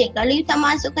initialization, kalau you tak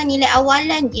masukkan nilai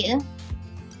awalan dia,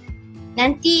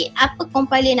 nanti apa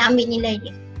compiler nak ambil nilai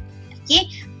dia? Okay,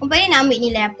 compiler nak ambil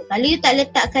nilai apa? Kalau you tak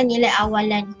letakkan nilai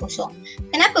awalan kosong.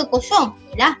 Kenapa kosong?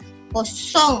 Yalah,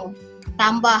 kosong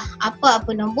tambah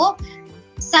apa-apa nombor,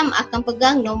 sum akan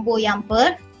pegang nombor yang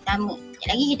pertama.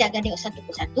 Sekejap lagi kita akan tengok satu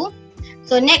persatu.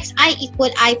 So next, I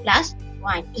equal I plus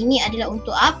 1. Ini adalah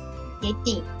untuk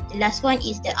updating. The last one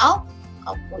is the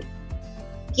output.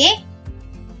 Okay,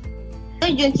 so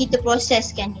jom kita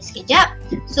proseskan ni sekejap.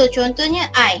 So contohnya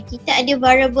I, kita ada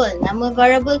variable. Nama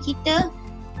variable kita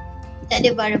ada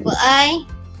variable I,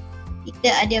 kita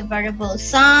ada variable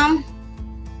sum,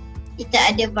 kita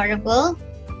ada variable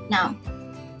num.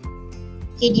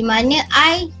 Okay, di mana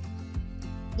I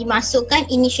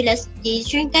dimasukkan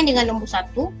initialization kan dengan nombor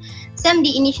 1, sum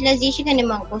di initialization kan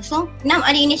dengan kosong, num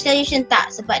ada initialization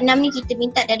tak? Sebab num ni kita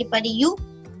minta daripada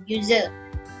user.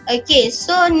 Okay,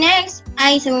 so next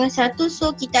I sama dengan 1,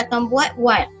 so kita akan buat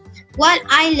while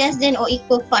I less than or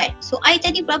equal 5. So I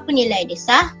tadi berapa nilai dia?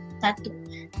 1.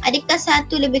 Adakah 1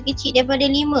 lebih kecil daripada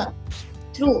 5?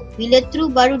 True. Bila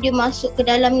true baru dia masuk ke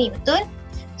dalam ni, betul?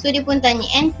 So dia pun tanya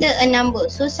enter a number.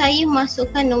 So saya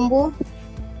masukkan nombor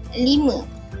 5.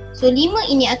 So 5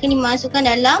 ini akan dimasukkan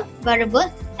dalam variable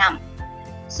 6.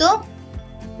 So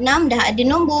 6 dah ada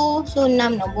nombor. So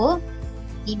 6 nombor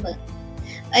 5.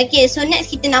 Okay, so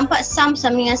next kita nampak sum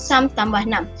sama dengan sum tambah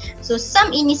 6. So sum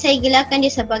ini saya gelarkan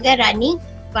dia sebagai running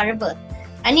variable.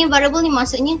 Running variable ni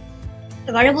maksudnya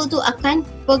variable tu akan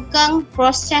pegang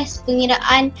proses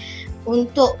pengiraan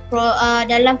untuk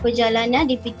dalam perjalanan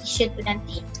repetition tu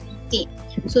nanti. Okay,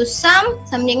 so sum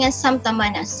sama dengan sum tambah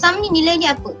 6. Sum ni nilai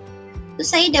dia apa? So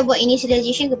saya dah buat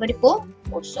initialization kepada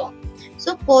kosong.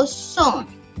 So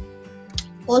kosong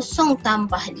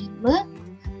tambah 5.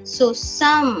 So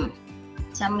sum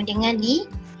sama dengan 5.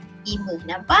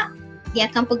 Nampak? Dia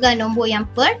akan pegang nombor yang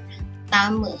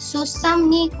pertama. So sum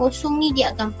ni, kosong ni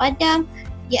dia akan padam.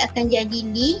 Dia akan jadi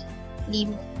 5.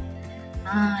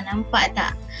 Nampak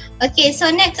tak? Okay, so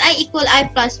next I equal I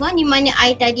plus 1 di mana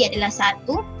I tadi adalah 1.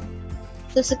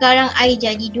 So sekarang I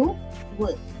jadi 2.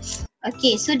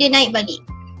 Okay, so dia naik balik.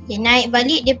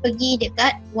 Dia pergi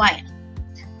dekat while.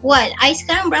 While I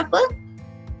sekarang berapa?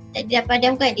 Tadi dah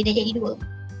padamkan, dia dah jadi 2.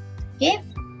 Okay.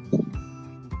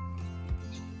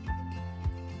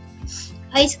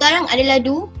 I sekarang adalah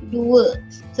 2.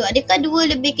 So adakah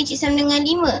 2 lebih kecil sama dengan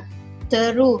 5?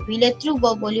 True. Bila true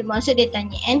baru boleh masuk, dia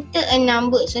tanya enter a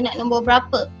number. So nak nombor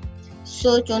berapa?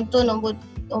 So contoh nombor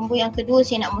yang kedua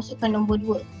saya nak masukkan nombor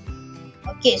 2.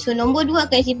 Okay, so nombor 2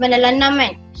 akan simpan dalam 6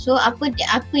 kan. So apa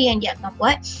yang dia akan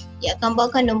buat? Dia akan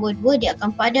bawakan nombor 2, dia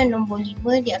akan padam nombor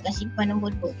 5, dia akan simpan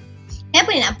nombor 2. Kenapa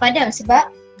dia nak padam?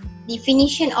 Sebab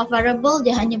definition of variable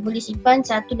dia hanya boleh simpan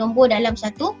satu nombor dalam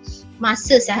satu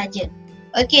masa sahaja.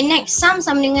 Okay, next sum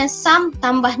sama dengan sum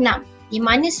tambah 6. Di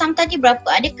mana sum tadi berapa?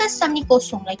 Adakah sum ni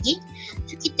kosong lagi?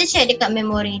 So kita check dekat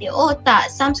memori dia. Oh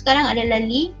tak, sum sekarang adalah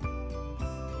 5.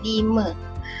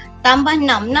 Tambah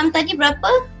 6. 6 tadi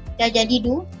berapa? Dah jadi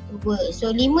 2.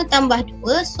 So 5 tambah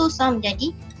 2. So sum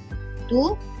jadi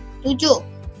 7.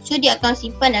 So dia akan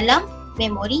simpan dalam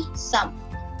memori sum.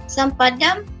 Sum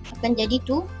padam akan jadi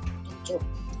 7.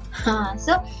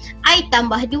 So I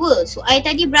tambah 2. So I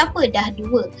tadi berapa? Dah 2.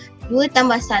 2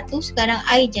 tambah 1. Sekarang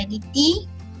I jadi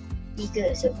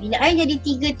 3. So bila I jadi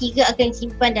 3 akan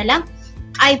simpan dalam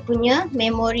I punya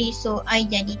memori. So I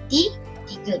jadi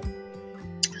 3.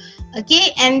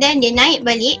 Okay, and then dia naik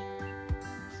balik.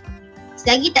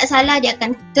 Selagi tak salah dia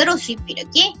akan terus repeat.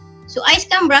 Okay, so I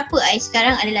sekarang berapa? I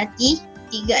sekarang adalah 3.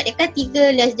 Adakah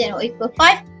 3 less than or equal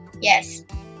 5? Yes.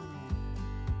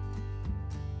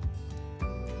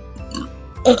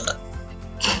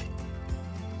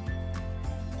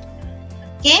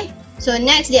 Okay, so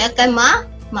next dia akan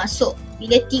masuk.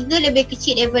 Bila 3 lebih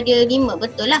kecil daripada 5,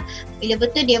 betul lah. Bila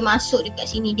betul dia masuk dekat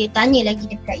sini, dia tanya lagi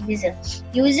dekat user.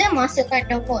 User masukkan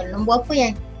nombor apa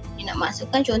yang dia nak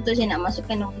masukkan. Contoh saya nak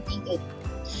masukkan nombor 3.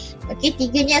 Okay,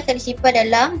 3 ni akan disimpan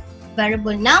dalam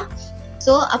variable 6.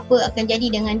 So apa akan jadi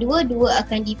dengan 2? 2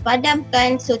 akan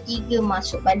dipadamkan. So 3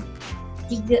 masuk balik.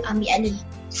 3 ambil alih.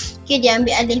 Okay, dia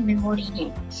ambil alih memori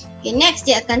ni. Okay, next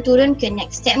dia akan turun ke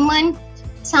next statement.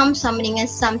 Sum sama dengan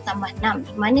sum tambah 6.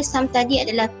 Di mana sum tadi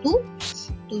adalah 7.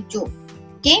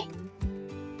 Okay.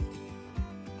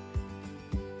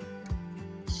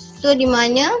 So di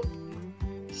mana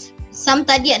sum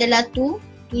tadi adalah 7.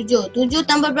 7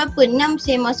 tambah berapa? 6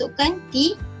 saya masukkan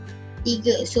 3.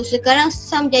 So sekarang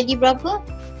sum jadi berapa?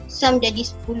 Sum jadi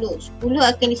 10. 10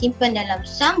 akan disimpan dalam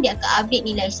sum. Dia akan update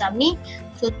nilai sum ni.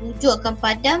 So 7 akan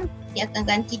padam. Dia akan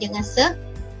ganti dengan 10.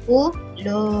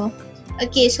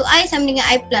 Okay, so I sama dengan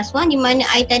I plus 1 di mana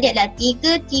I tadi adalah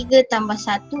 3. 3 tambah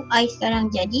 1, I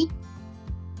sekarang jadi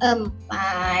 4.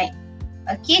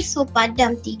 Okay, so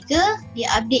padam 3, dia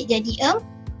update jadi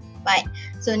 4.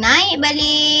 So naik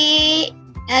balik.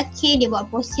 Okay, dia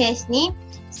buat proses ni.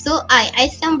 So I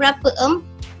sekarang berapa?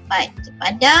 4. So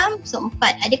padam, so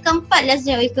 4. Adakah 4 less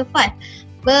than or equal 5?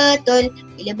 Betul.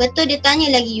 Bila betul dia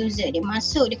tanya lagi user. Dia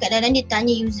masuk dekat dalam dia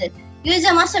tanya user.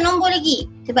 User masuk nombor lagi.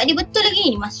 Sebab dia betul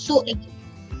lagi ni, masuk lagi.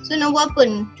 So nombor apa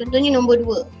ni? Contohnya nombor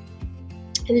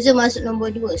 2. User masuk nombor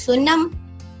 2. So 6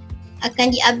 akan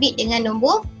di-update dengan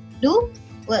nombor 2.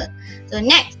 So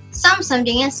next, sum sama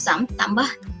dengan sum tambah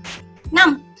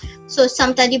 6. So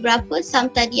sum tadi berapa? Sum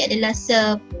tadi adalah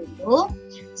 10.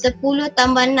 10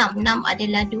 tambah 6. 6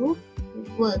 adalah 2.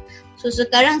 So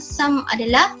sekarang sum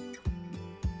adalah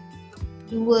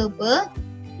 12.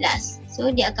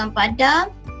 So dia akan padam.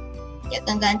 Dia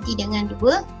akan ganti dengan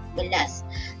 12.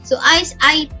 So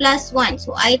I plus 1.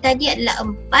 So I tadi adalah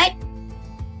 4.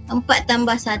 4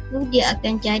 tambah 1 dia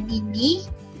akan jadi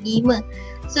 5.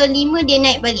 So 5 dia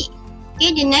naik balik.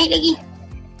 Okay, dia naik lagi.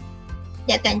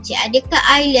 Dia akan check adakah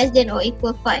I less than or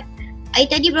equal 5. I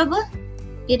tadi berapa?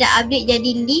 Dia dah update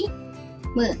jadi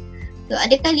 5. So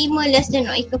adakah 5 less than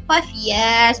or equal 5?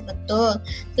 Yes, betul.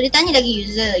 So dia tanya lagi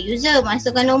user. User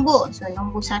masukkan nombor. So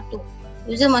nombor 1.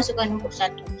 User masukkan nombor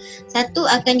 1. 1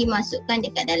 akan dimasukkan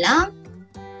dekat dalam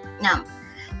 6.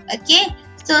 Okay.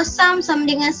 So sum sama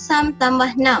dengan sum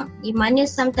tambah 6. Di mana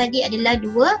sum tadi adalah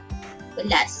 12.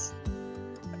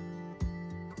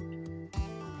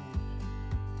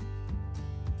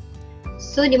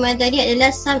 So di mana tadi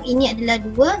adalah sum ini adalah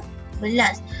 12.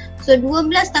 So 12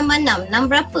 tambah 6. 6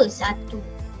 berapa? 1.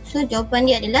 So jawapan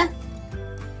dia adalah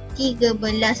 13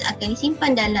 akan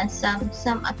disimpan dalam sum.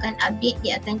 Sum akan update,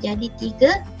 dia akan jadi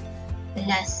 13.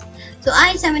 So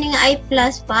I sama dengan I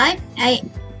plus 5. I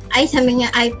sama dengan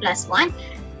I plus 1.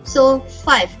 So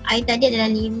 5. I tadi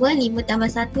adalah 5. 5 tambah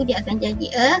 1 dia akan jadi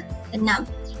 6.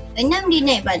 6 dia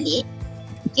naik balik.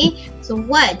 Okay. So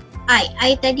 1.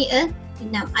 I tadi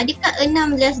 6. Adakah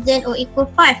 6 less than or equal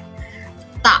 5?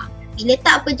 Tak. Bila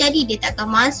tak, apa jadi? Dia tak akan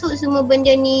masuk semua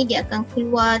benda ni. Dia akan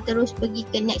keluar terus pergi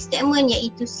ke next statement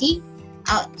iaitu C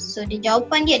out. So the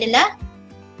jawapan dia adalah,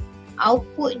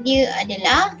 output dia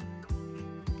adalah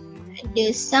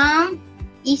the sum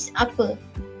is apa?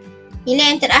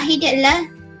 Nilai yang terakhir dia adalah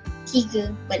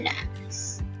 13.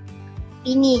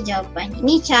 Ini jawapan.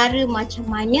 Ini cara macam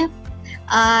mana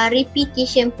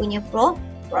repetition punya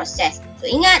proses. So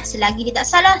ingat, selagi dia tak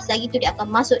salah, selagi tu dia akan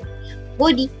masuk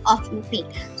body of looping.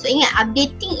 So ingat,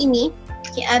 updating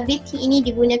ini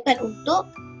digunakan untuk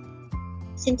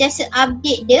sentiasa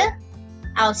update dia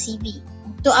LCV.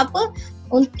 Untuk apa?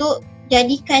 Untuk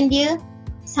jadikan dia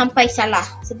sampai salah.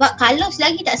 Sebab kalau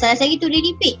selagi tak salah, selagi tu dia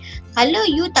repeat. Kalau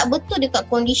you tak betul dekat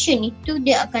condition itu,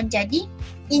 dia akan jadi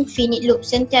infinite loop,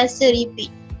 sentiasa repeat.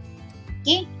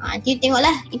 Okay, nanti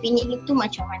tengoklah infinite loop tu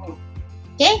macam mana.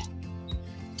 Okay.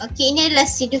 Okay, ini adalah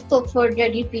pseudocode for the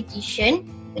repetition.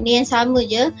 Benda yang sama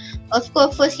je. Of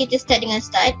course, first kita start dengan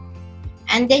start.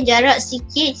 And then jarak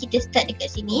sikit kita start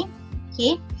dekat sini.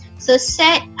 Okay. So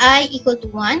set I equal to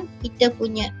 1. Kita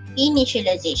punya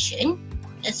initialization.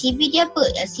 LCV dia apa?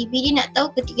 LCV dia nak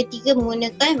tahu ketiga-tiga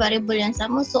menggunakan variable yang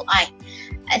sama. So I.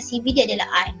 LCV dia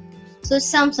adalah I. So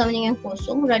sum sama dengan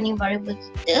kosong, running variable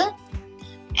kita.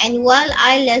 And while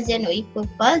I less than or equal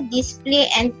 5, display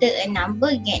enter a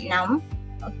number, get num.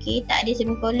 Okay, tak ada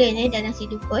semicolon dalam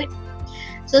pseudocode.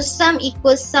 So sum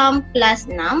equals sum plus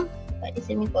 6. Tak ada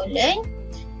semicolon.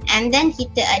 And then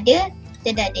kita dah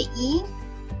ada E,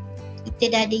 kita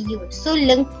dah ada U. So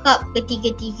lengkap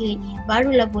ketiga-tiga ni,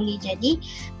 barulah boleh jadi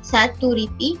satu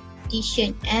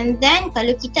repetition. And then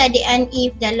kalau kita ada and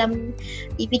if dalam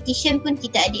repetition pun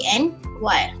kita ada and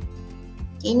while.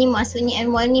 Ini maksudnya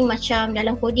and while ni macam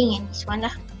dalam coding yang this one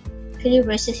lah, curly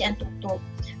versus yang tutup.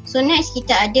 So next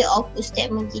kita ada output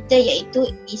statement kita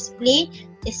iaitu display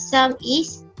the sum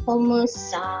is comma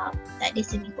sum. Tak ada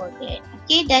semicolon.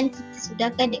 Okay, dan kita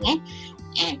sudahkan dengan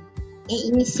and.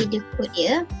 Ini pseudocode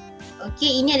dia.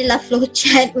 Okay, ini adalah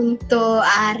flowchart untuk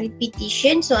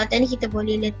repetition. So atas ni kita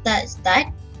boleh letak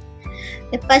start.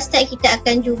 Lepas start kita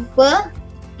akan jumpa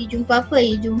apa?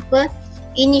 You jumpa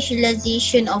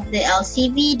initialization of the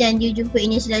LCV dan you jumpa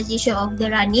initialization of the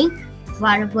running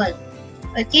variable.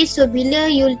 Okay, so bila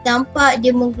you nampak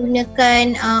dia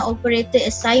menggunakan operator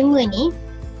assignment ni,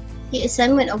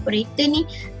 assignment operator ni,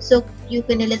 so you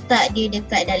kena letak dia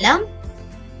dekat dalam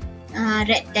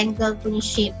rectangle punya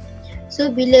shape. So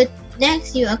bila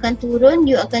next you akan turun,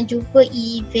 you akan jumpa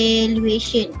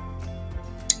evaluation.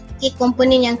 Okay,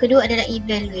 komponen yang kedua adalah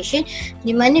evaluation,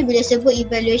 di mana bila sebut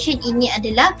evaluation ini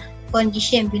adalah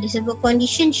condition. Bila sebut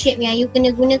condition, shape yang you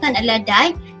kena gunakan adalah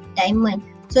diamond.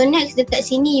 So next dekat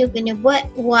sini you kena buat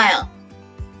while.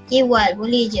 Okay, while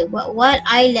boleh je buat while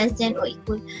I less than or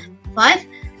equal 5.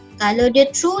 Kalau dia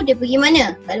true, dia pergi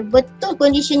mana? Kalau betul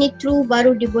condition ni true,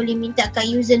 baru dia boleh minta kat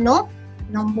user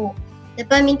nombor.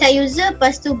 Lepas minta user,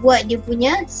 lepas tu buat dia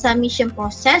punya submission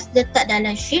process, letak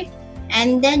dalam shift,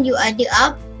 and then you ada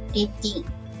updating.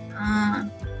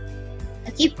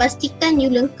 Okay, pastikan you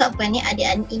lengkapkan ni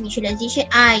ada initialization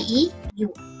I, E,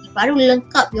 U. Baru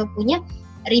lengkap you punya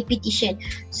repetition.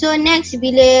 So next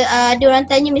bila ada orang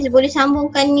tanya mesti boleh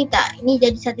sambungkan ni tak? Ini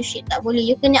jadi satu sheet, tak boleh.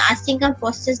 You kena asingkan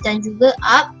proses dan juga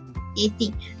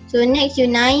updating. So next you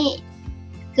naik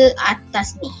ke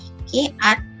atas ni. Okay,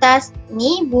 atas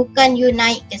ni bukan you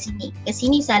naik ke sini. Ke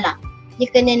sini salah. Dia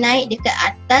kena naik dekat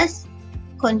atas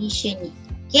condition ni.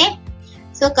 Okay.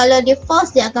 So kalau dia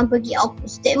false, dia akan pergi output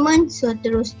statement. So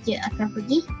terus dia akan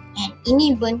pergi and.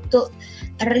 Ini bentuk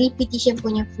repetition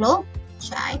punya flow.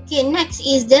 Okay, next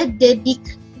is the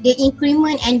the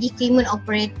increment and decrement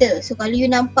operator. So kalau you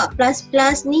nampak plus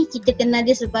plus ni, kita kenal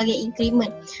dia sebagai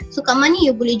increment. So kat mana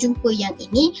you boleh jumpa yang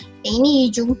ini? Yang ini you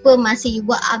jumpa masa you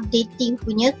buat updating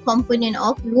punya component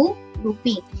of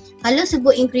looping. Kalau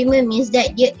sebut increment means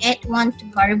that dia add one to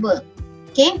variable.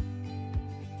 Okay.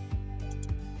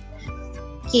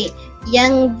 Okay,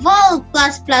 yang val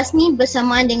plus plus ni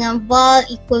bersamaan dengan val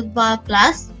equal val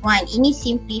plus 1. Ini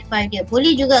simplify dia.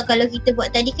 Boleh juga kalau kita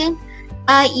buat tadi kan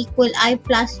I equal I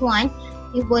plus 1,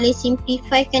 you boleh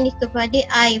simplifykan dia kepada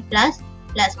I plus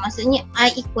plus. Maksudnya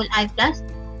I equal I plus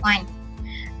 1.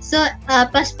 So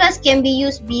plus plus can be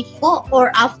used before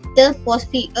or after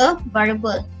postfix a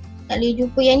variable. Kalau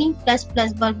jumpa yang ni plus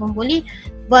plus val pun boleh,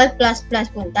 val plus plus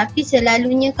pun. Tapi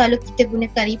selalunya kalau kita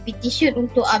gunakan repetition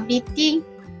untuk updating,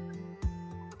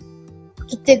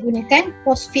 kita gunakan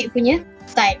postfix punya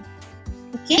time.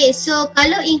 Okay, so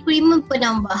kalau increment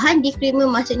penambahan,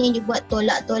 decrement maksudnya dia buat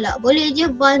tolak-tolak. Boleh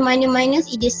je val minus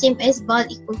is the same as val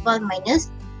equal val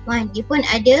minus 1. Dia pun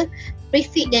ada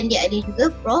prefix dan dia ada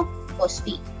juga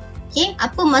postfix. Okay,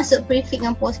 apa maksud prefix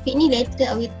dengan postfix ni?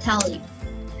 Later I will tell you.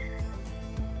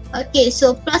 Okay,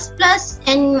 so plus plus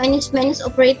and minus minus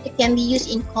operator can be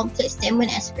used in complex statement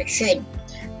expression.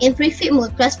 In prefix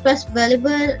mode, plus plus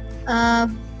variable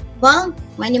val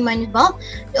minus val,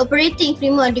 the operator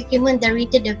increment or decrement then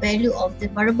return the value of the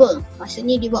variable.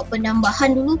 Maksudnya dia buat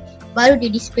penambahan dulu baru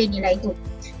dia display nilai tu.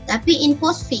 Tapi in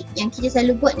postfix yang kita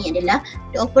selalu buat ni adalah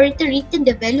the operator return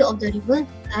the value of the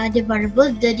variable,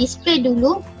 the display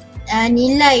dulu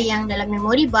nilai yang dalam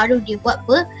memori baru dia buat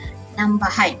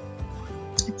penambahan.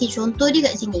 Okay, contoh dia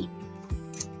kat sini.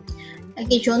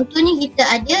 Okay, contoh ni kita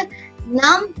ada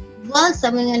 6 val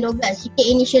sama dengan 12. Kita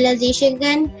initialization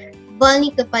kan val ni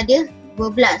kepada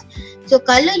 12. So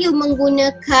kalau you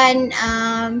menggunakan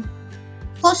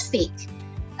postfix,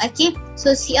 okay,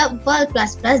 so siap val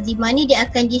plus plus di mana dia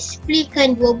akan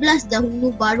displaykan 12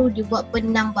 dahulu baru dia buat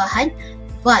penambahan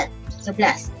val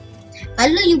 13.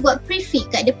 Kalau you buat prefix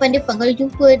kat depan-depan, kalau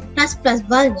jumpa plus plus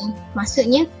val ni,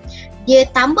 maksudnya dia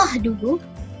tambah dulu,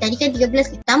 tadi kan 13,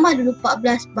 dia tambah dulu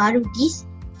 14 baru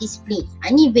display.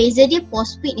 Ni beza dia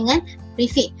postfix dengan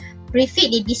prefix.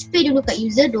 Prefix dia display dulu kat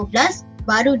user 12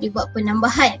 baru dia buat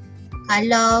penambahan.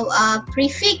 Kalau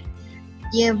prefix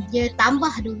dia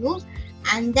tambah dulu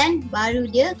and then baru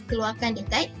dia keluarkan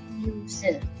dekat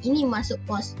user. Ini masuk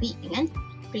postfix dengan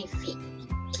prefix.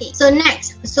 Okay, so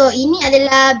next. So ini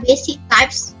adalah basic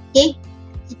types. Okay,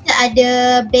 kita ada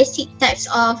basic types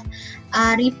of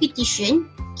repetition.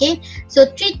 Okay, so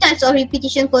 3 types of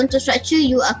repetition control structure.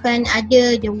 You akan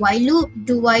ada the while loop,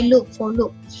 do while loop, for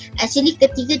loop. Actually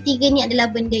ketiga-tiga ni adalah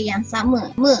benda yang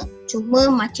sama. Cuma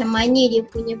macam mana dia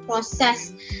punya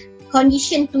proses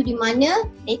condition tu di mana,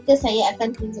 later saya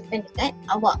akan tunjukkan dekat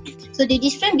awak. So the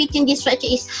difference between this structure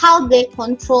is how they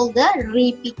control the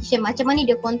repetition. Macam mana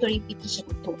dia control repetition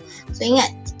tu. So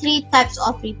ingat 3 types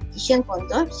of repetition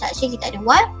control structure. Kita ada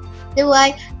while, the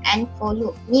while and for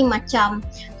loop. Ni macam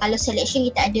kalau selection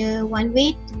kita ada one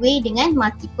way, two way dengan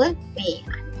multiple way.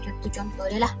 Contoh-contoh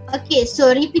dia lah. Okay,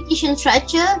 so repetition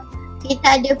structure,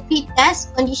 kita ada pre-test,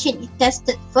 condition is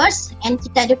tested first, and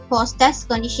kita ada post-test,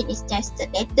 condition is tested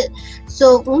later.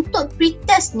 So untuk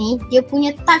pre-test ni, dia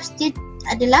punya types dia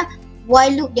adalah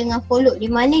while loop dengan for loop, di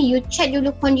mana you check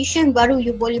dulu condition baru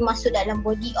you boleh masuk dalam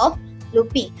body of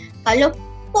looping. Kalau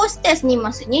post test ni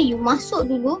maksudnya you masuk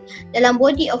dulu dalam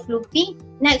body of looping,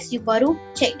 next you baru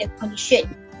check the condition.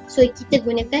 So kita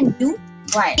gunakan do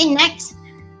while. Okay, next.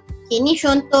 Okay, ni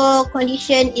contoh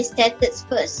condition is tested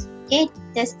first. Okay,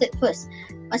 tested first.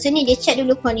 Maksudnya dia check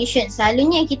dulu condition.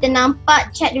 Selalunya yang kita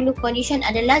nampak check dulu condition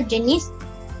adalah jenis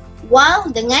while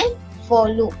dengan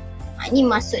for loop. Ni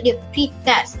masuk dia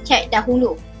pre-test, check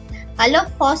dahulu. Kalau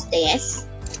post test,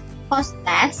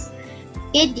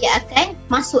 okay, dia akan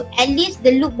masuk, at least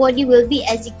the loop body will be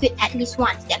execute at least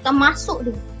once. Dia akan masuk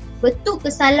dulu. Betul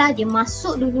ke salah, dia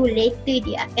masuk dulu, later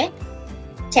dia akan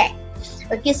check.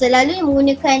 Okay, selalu yang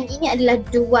menggunakan ini adalah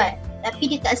do while.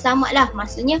 Tapi dia tak selamat lah,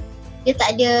 maksudnya dia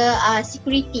tak ada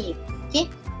security. Okay,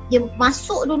 dia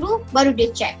masuk dulu baru dia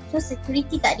check. So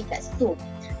security tak ada kat situ.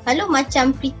 Kalau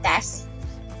macam pre-test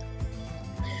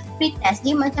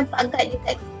dia macam pagat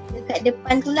dekat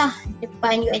depan tu lah,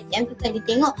 depan UiTM tu kan dia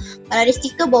tengok kalau ada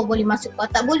stiker baru boleh masuk. Kalau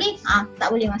tak boleh, tak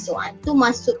boleh masuk. Tu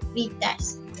masuk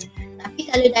pre-test. Tapi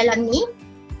kalau dalam ni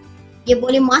dia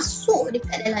boleh masuk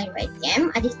dekat dalam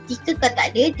UiTM, ada stiker ke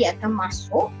tak ada, dia akan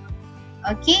masuk.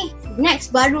 Okay, next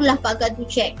barulah pagat tu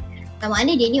check sama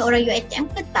mana dia ni orang UiTM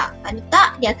ke tak. Kalau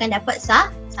tak, dia akan dapat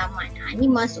saman. Ni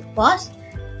masuk post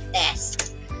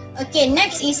test. Okay,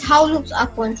 next is how loops are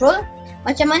controlled.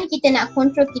 Macam mana kita nak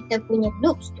control kita punya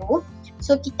loops tu.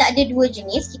 So kita ada dua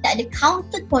jenis, kita ada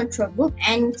counter control loop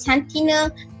and sentinel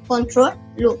control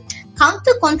loop.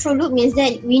 Counter control loop means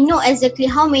that we know exactly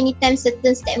how many times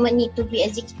certain statement need to be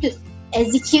executed.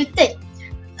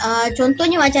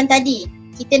 Contohnya macam tadi,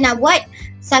 kita nak buat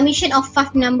summation of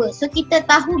 5 number. So kita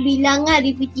tahu bilangan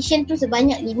repetition tu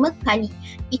sebanyak 5 kali.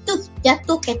 Itu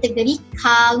jatuh kategori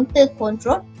counter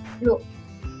control loop.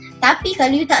 Tapi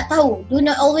kalau you tak tahu, do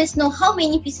not always know how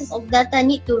many pieces of data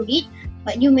need to read,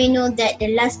 but you may know that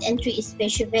the last entry is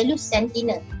special value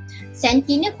sentinel.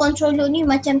 Sentinel control loop ni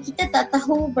macam kita tak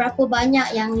tahu berapa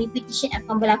banyak yang repetition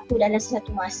akan berlaku dalam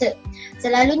satu masa.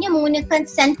 Selalunya menggunakan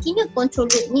sentinel control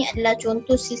loop ni adalah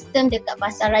contoh sistem dekat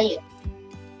pasaraya.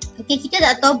 Okay, kita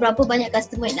tak tahu berapa banyak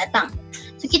customer yang datang.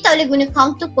 So kita boleh guna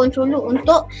counter control loop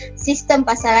untuk sistem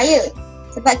pasaraya.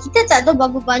 Sebab kita tak tahu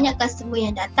berapa banyak customer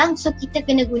yang datang, so kita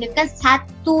kena gunakan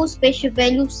satu special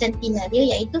value sentinel dia,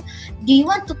 iaitu do you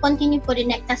want to continue for the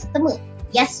next customer?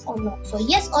 Yes or no. So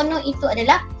yes or no itu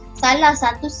adalah salah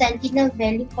satu sentinel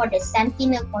value for the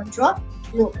sentinel control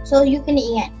loop. So you kena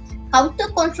ingat, counter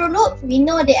control loop, we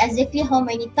know that exactly how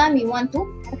many time we want to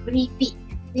repeat,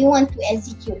 we want to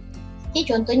execute. Okay,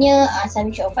 contohnya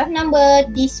summation of 5 number,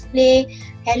 display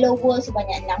hello world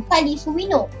sebanyak 6 kali. So we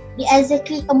know the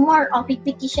exactly amount of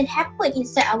repetition happen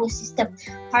inside our system.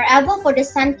 However, for the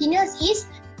sentinels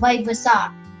is by versa.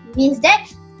 Means that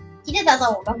kita tak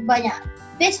tahu berapa banyak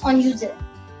based on user.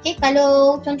 Okay,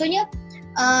 kalau contohnya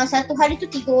satu hari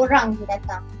tu 3 orang je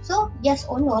datang. So yes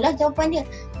or no lah jawapan dia.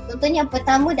 Contohnya yang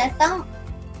pertama datang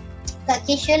kat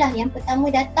cashier lah. Yang pertama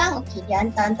datang, okay, dia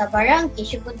hantar barang,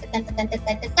 cashier pun tekan.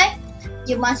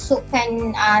 Dia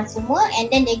masukkan semua and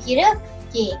then dia kira,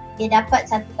 okay, dia dapat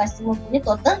satu customer punya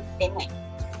total payment.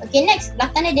 Okay, next,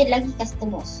 belakang dia ada lagi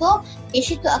customer. So,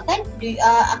 cashier tu akan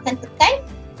tekan,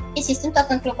 okay, sistem tu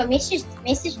akan keluarkan message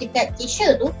dekat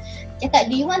cashier tu, cakap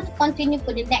do you want to continue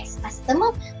for the next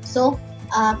customer? So,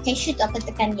 cashier tu akan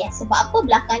tekan yes. Sebab apa?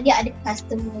 Belakang dia ada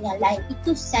customer yang lain.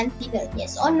 Itu sentinel,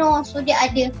 yes or no. So, dia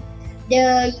ada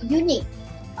the unique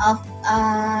of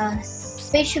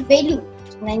special value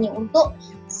sebenarnya untuk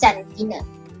sentinel.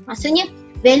 Maksudnya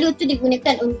value tu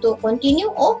digunakan untuk continue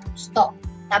or stop.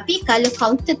 Tapi kalau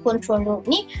counter control loop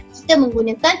ni, kita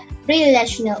menggunakan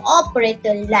relational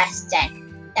operator less than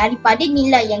daripada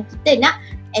nilai yang kita nak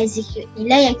execute,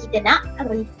 nilai yang kita nak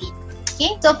repeat.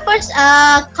 Okay, so first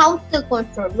counter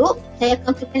control loop, saya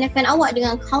akan perkenalkan awak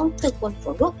dengan counter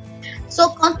control loop.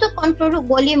 So counter control loop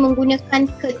boleh menggunakan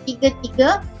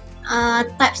ketiga-tiga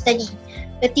types tadi.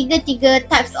 Ketiga-tiga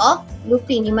types of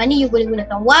looping, di mana you boleh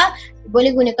gunakan while, you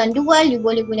boleh gunakan dual, you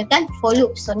boleh gunakan for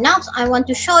loop. So now I want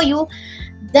to show you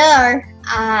the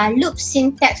loop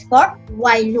syntax for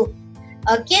while loop.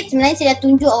 Okay, sebenarnya saya dah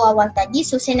tunjuk awal-awal tadi,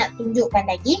 so saya nak tunjukkan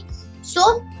lagi.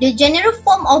 So the general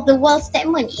form of the while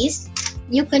statement is,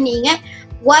 you kena ingat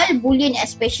while boolean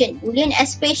expression. Boolean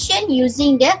expression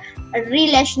using the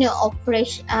relational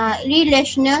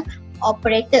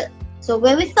operator. So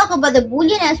when we talk about the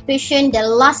boolean expression, the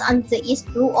last answer is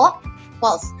true or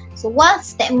false. So while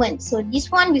statement, so this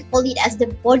one we call it as the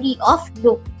body of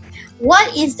loop. While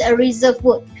is a reserve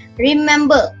word.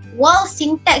 Remember, while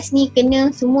syntax ni kena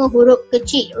semua huruf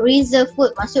kecil. Reserve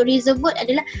word, maksud reserve word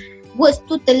adalah words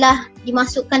tu telah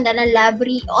dimasukkan dalam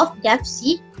library of Dev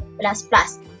C++.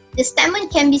 The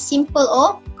statement can be simple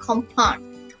or compound.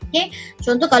 Okay,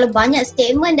 contoh kalau banyak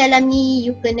statement dalam ni,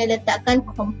 you kena letakkan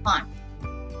compound.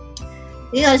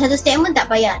 Jadi kalau satu statement tak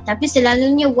payah, tapi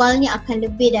selalunya while ni akan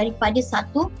lebih daripada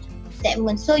satu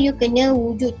statement. So you kena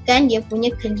wujudkan dia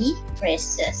punya curly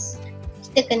braces.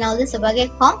 Kita kenal dia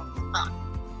sebagai compound.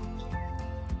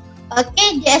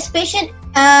 Okay, the expression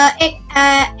act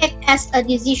as a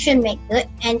decision maker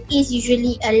and is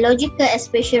usually a logical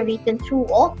expression written true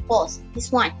or false.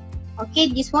 This one.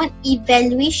 Okay, this one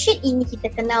evaluation ini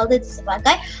kita kenal dia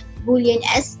sebagai boolean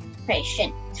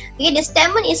expression. Okay, the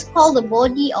statement is called the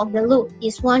body of the loop.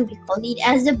 This one we call it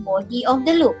as the body of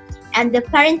the loop. And the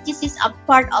parentheses are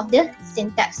part of the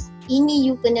syntax. Ini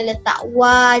you kena letak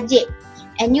wajib.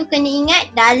 And you kena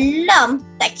ingat dalam,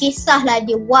 tak kisahlah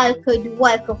dia while ke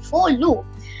dual ke for loop,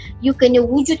 you kena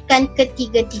wujudkan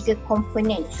ketiga-tiga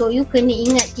komponen. So you kena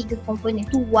ingat tiga komponen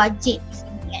tu wajib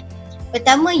ingat.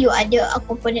 Pertama, you ada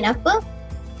komponen apa?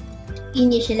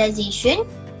 Initialization.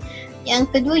 Yang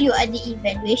kedua, you ada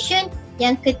evaluation.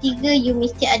 Yang ketiga, you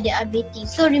mesti ada updating.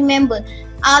 So remember,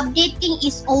 updating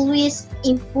is always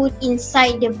input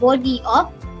inside the body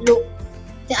of loop.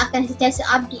 Kita akan sentiasa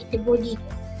update the body tu.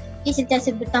 Dia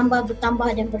sentiasa bertambah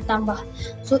dan bertambah.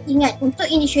 So ingat, untuk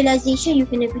initialization you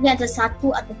kena pilih antara 1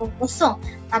 ataupun 0.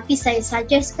 Tapi saya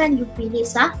suggestkan you pilih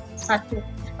 1.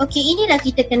 Okay, inilah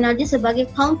kita kenal dia sebagai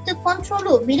counter control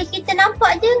loop. Bila kita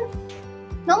nampak dia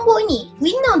nombor ni,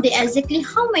 we know that exactly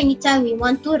how many times we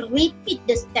want to repeat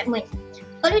the statement.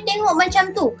 Kalau tengok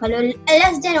macam tu, kalau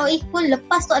less than or equal,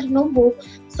 lepas tu ada nombor,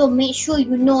 so make sure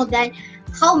you know that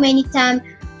how many times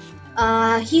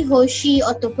he or she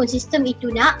ataupun sistem itu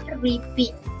nak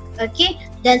repeat. Okay,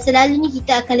 dan selalunya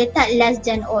kita akan letak less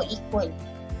than or equal.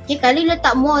 Okay, kalau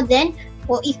letak more than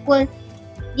or equal,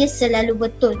 dia selalu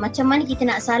betul. Macam mana kita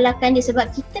nak salahkan dia, sebab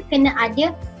kita kena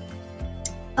ada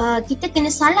kita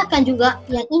kena salahkan juga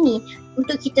yang ini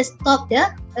untuk kita stop the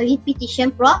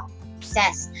repetition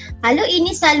process. Kalau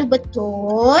ini selalu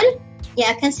betul,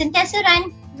 dia akan sentiasa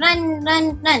run.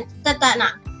 Kita tak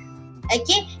nak.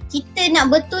 Okay, kita nak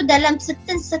betul dalam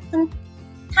certain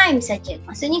time saja.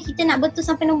 Maksudnya kita nak betul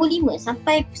sampai nombor 5,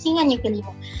 sampai pusingan yang ke-5.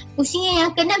 Pusingan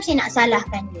yang ke-6 saya nak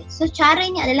salahkan dia. So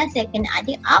caranya adalah saya kena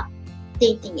ada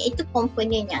updating, iaitu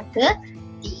komponen yang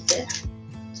ke-3.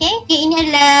 Okay, ini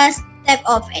adalah step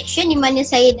of action di mana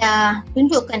saya dah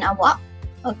tunjukkan awak.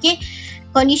 Okay,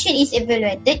 condition is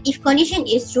evaluated. If condition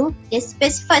is true, the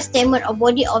specified statement or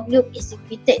body of loop is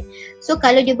executed. So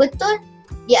kalau dia betul,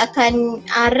 dia akan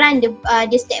run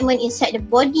the statement inside the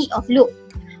body of loop.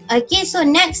 Okay, so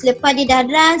next, lepas dia dah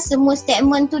run semua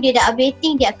statement tu, dia dah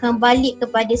updating, dia akan balik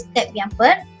kepada step yang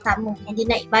pertama, yang dia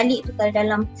naik balik tu kalau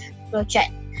dalam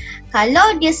flowchart.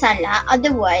 Kalau dia salah,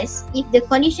 otherwise, if the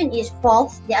condition is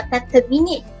false, dia akan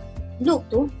terminate loop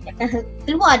tu, dia akan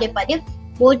keluar daripada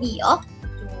body of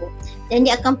loop dan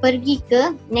dia akan pergi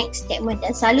ke next statement,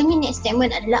 dan selalunya next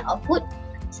statement adalah output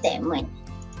statement.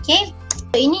 Okay,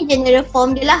 so ini general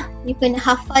form dia lah. You kena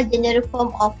hafal general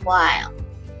form of while.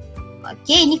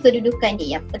 Okay, ini kedudukan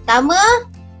dia. Yang pertama,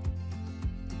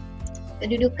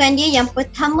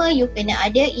 you kena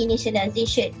ada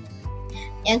initialization.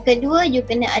 Yang kedua, you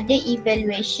kena ada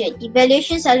evaluation.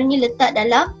 Evaluation selalunya letak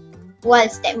dalam while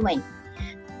statement.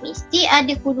 Mesti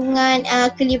ada kurungan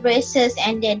curly braces,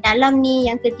 and then dalam ni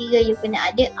yang ketiga you kena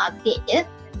ada update the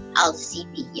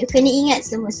LCB. You kena ingat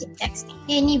semua syntax ni.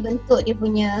 Okay, ni bentuk dia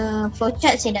punya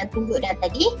flowchart, saya dah tunjuk dah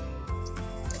tadi.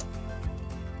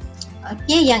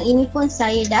 Okay, yang ini pun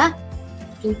saya dah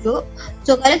tunjuk.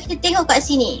 So kalau kita tengok kat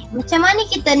sini, macam mana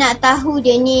kita nak tahu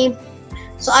dia ni,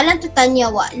 soalan tu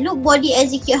tanya awak, loop body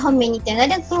execute how many times.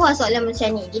 Kadang keluar soalan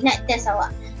macam ni, dia nak test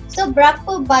awak. So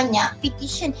berapa banyak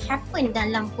repetition happen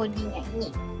dalam coding yang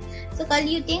ni. So kalau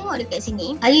you tengok dekat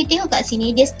sini,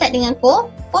 dia start dengan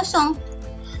kosong.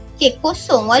 Okay,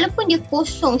 kosong. Walaupun dia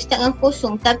kosong, start dengan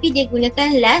kosong, tapi dia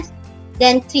gunakan less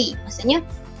than 3. Maksudnya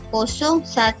kosong,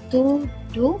 1,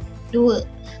 2.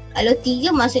 Kalau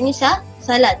 3 maksudnya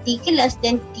salah. 3 less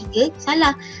than 3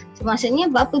 salah. So maksudnya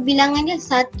berapa bilangan dia?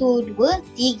 1, 2,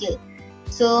 3.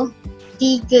 So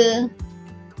 3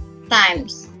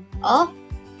 times of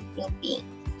looping.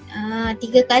 3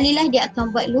 kalilah dia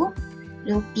akan buat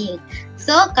looping.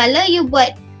 So kalau you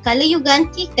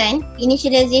gantikan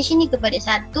initialization ni kepada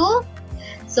 1,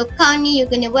 so count ni you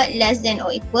kena buat less than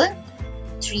or equal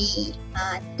 3.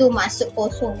 Tu masuk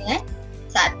kosong dengan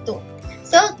 1.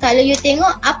 So kalau you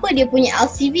tengok apa dia punya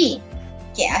LCB.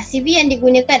 Okay, LCB yang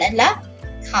digunakan adalah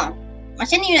count.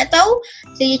 Macam ni you nak tahu?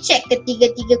 So you check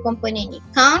ketiga-tiga komponen ni.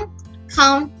 Count.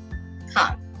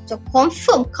 So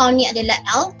confirm count ni adalah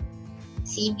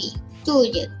LCB. Tu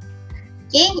je.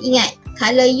 Okay, ingat.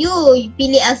 Kalau you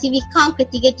pilih LCB count,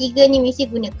 ketiga-tiga ni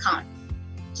mesti guna count.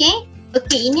 Okay.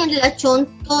 Okay, ini adalah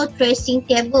contoh tracing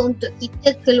table untuk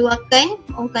kita keluarkan.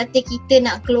 Orang kata kita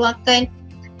nak keluarkan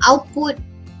output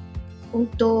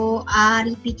untuk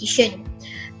repetition.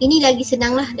 Ini lagi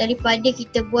senang lah daripada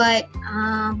kita buat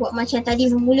macam tadi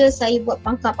semula saya buat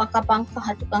pangkah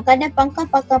tu. Kadang pangkah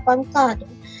tu,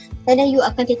 kadang you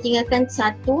akan tertinggalkan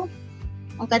satu,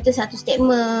 orang kata satu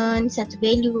statement, satu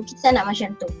value. Kita tak nak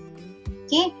macam tu.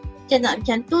 Okay, kita nak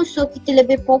macam tu. So kita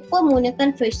lebih proper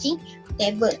menggunakan tracing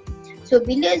table. So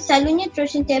bila selalunya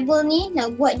tracing table ni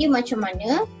nak buat dia macam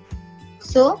mana,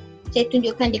 so saya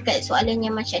tunjukkan dekat soalan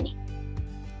yang macam ni.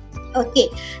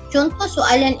 Okay, contoh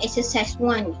soalan exercise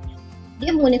 1 ni,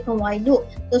 dia menggunakan while loop.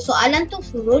 So soalan tu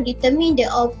suruh determine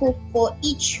the output for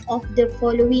each of the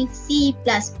following C++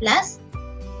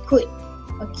 code.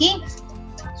 Okay,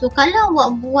 so kalau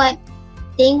awak buat,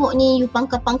 tengok ni you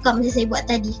pangkal-pangkal macam saya buat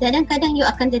tadi, kadang-kadang you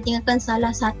akan tertinggalkan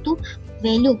salah satu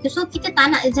value. So kita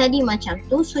tak nak jadi macam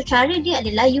tu. So cara dia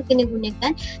adalah you kena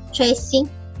gunakan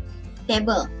tracing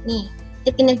table ni.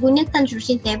 Kita kena gunakan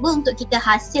tracing table untuk kita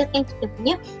hasilkan kita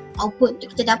punya output,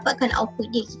 untuk kita dapatkan output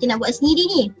dia. Kita nak buat sendiri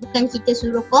ni, bukan kita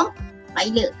suruh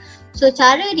compiler. So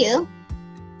cara dia,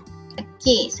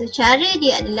 so cara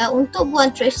dia adalah untuk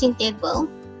buat tracing table.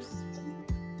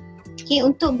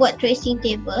 Untuk buat tracing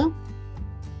table,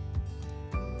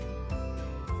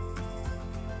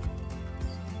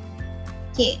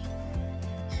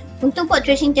 untuk buat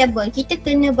tracing table kita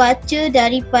kena baca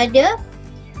daripada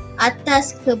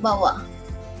atas ke bawah.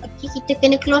 Kita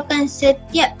kena keluarkan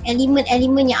setiap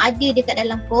elemen-elemen yang ada dekat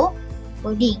dalam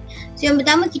coding. So yang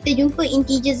pertama kita jumpa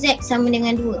integer z sama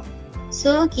dengan 2.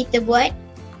 So kita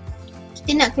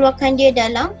nak keluarkan dia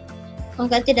dalam,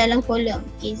 orang kata dalam kolom.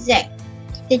 Z.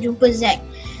 Kita jumpa z.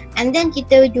 And then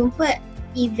kita jumpa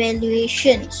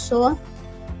evaluation. So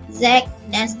z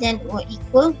less than or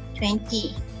equal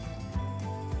 20.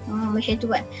 Macam tu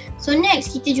kan. So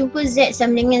next kita jumpa z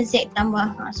sama dengan z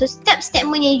tambah. So step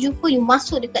statement yang jumpa you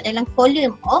masuk dekat dalam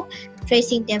column of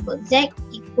tracing table. Z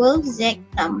equal z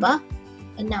tambah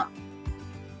 6.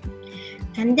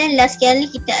 And then last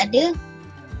sekali kita ada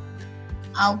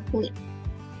output.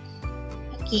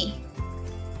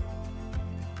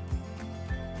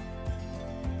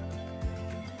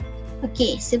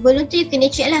 Sebelum tu you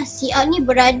kena check lah cout ni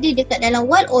berada dekat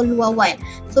dalam while or luar while.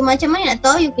 So macam mana nak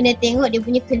tahu, you kena tengok dia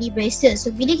punya curly braces.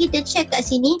 So bila kita check kat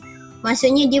sini,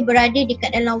 maksudnya dia berada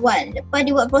dekat dalam while. Lepas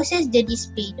dia buat proses, dia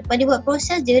display. Lepas dia buat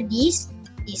proses, dia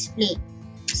display.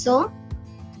 So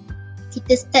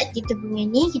kita start kita punya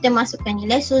ni, kita masukkan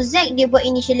nilai. So Z dia buat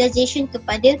initialization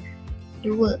kepada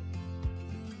 2.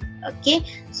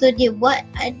 So dia buat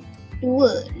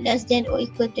 2 less than or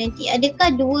equal 20.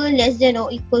 Adakah 2 less than or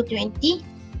equal 20?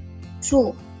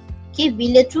 True.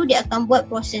 Bila true dia akan buat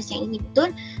proses yang ini,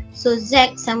 betul? So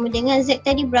Z sama dengan Z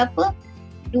tadi berapa?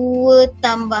 2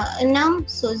 tambah 6.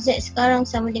 So Z sekarang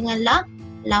sama dengan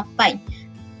 8. 8.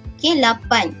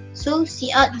 So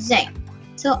cout Z.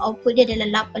 So output dia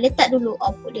adalah 8. Letak dulu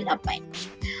output dia 8.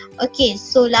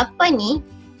 So 8 ni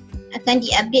akan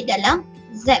diupdate dalam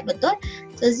Z, betul?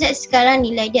 So Z sekarang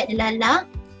nilai dia adalah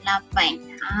 8.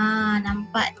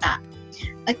 Nampak tak?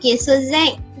 So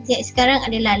Z sekarang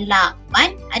adalah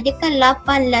 8. Adakah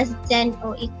 8 less than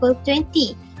or equal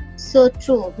 20? So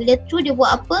true. Bila true dia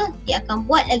buat apa? Dia akan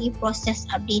buat lagi proses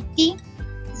updating.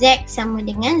 Z sama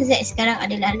dengan Z sekarang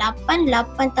adalah 8.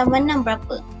 8 tambah 6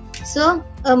 berapa? So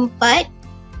 14.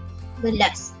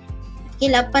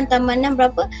 8 tambah 6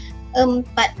 berapa?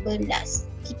 14.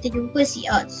 Kita jumpa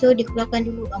cout. So dia keluarkan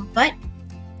dulu 14.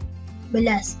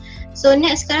 So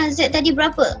next sekarang Z tadi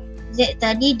berapa? Z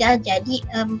tadi dah jadi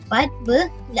 14.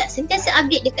 Sentiasa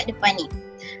update dekat depan ni.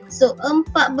 So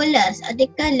 14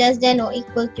 adakah less than or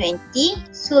equal 20?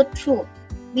 So true.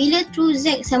 Bila true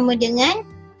Z sama dengan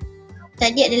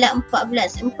tadi adalah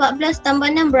 14. 14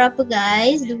 tambah 6 berapa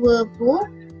guys? 20.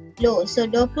 So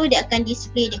 20 dia akan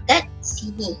display dekat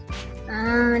sini.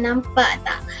 Nampak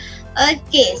tak?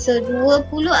 So 20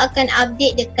 akan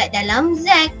update dekat dalam Z.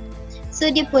 So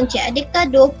dia pun check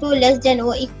adakah 20 less than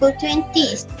or equal 20?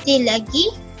 Still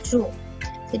lagi true.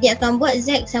 So dia akan buat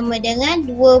Z sama dengan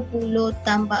 20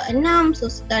 tambah 6.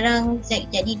 So sekarang Z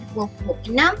jadi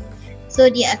 26. So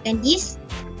dia akan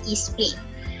display.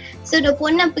 So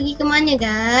 26 pergi ke mana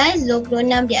guys?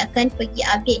 26 dia akan pergi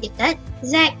update dekat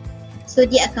Z. So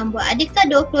dia akan buat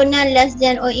adakah 26 less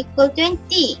than or equal 20?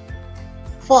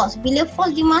 False. Bila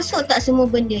false dia masuk tak semua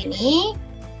benda ni?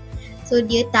 So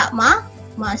dia tak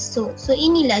masuk. So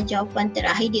inilah jawapan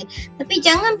terakhir dia. Tapi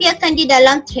jangan biarkan dia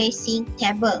dalam tracing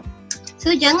table.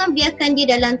 So jangan biarkan dia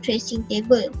dalam tracing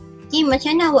table.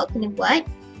 Macam mana awak kena buat?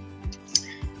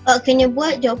 Awak kena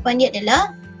buat jawapan dia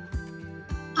adalah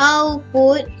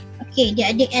output.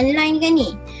 Dia ada n line kan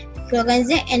ni? Keluarkan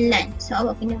Z n line. So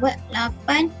awak kena buat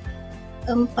 8,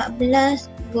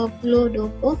 14, 20,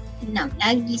 26.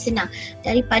 Lagi senang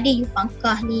daripada you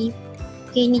pangkah ni.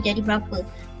 Ni jadi berapa?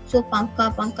 So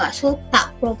pangkah. So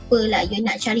tak proper lah you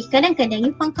nak cari. Kadang-kadang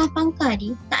you pangkah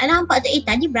ni tak nampak tu.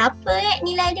 Tadi berapa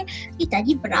nilai dia?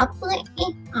 Tadi berapa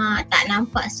tak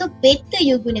nampak. So better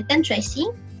you gunakan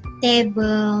tracing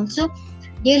table. So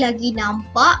dia lagi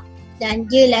nampak dan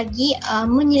dia lagi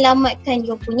menyelamatkan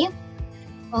you punya,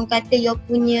 orang kata you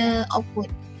punya output.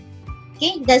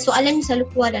 Dan soalan ni selalu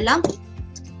keluar dalam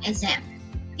exam.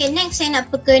 Next saya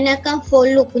nak perkenalkan for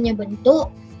loop punya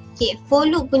bentuk. For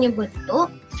loop punya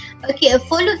bentuk. A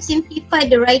for loop simplify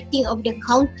the writing of the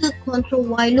counter control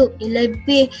while loop. Dia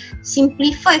lebih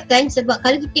simplify kan, sebab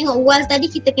kalau kita tengok while tadi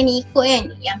kita kena ikut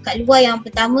kan. Yang kat luar yang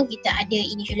pertama kita ada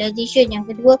initialization, yang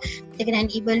kedua kita kena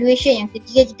ada evaluation, yang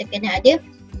ketiga kita kena ada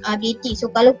updating.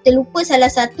 So kalau kita lupa salah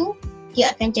satu,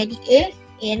 dia akan jadi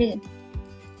error.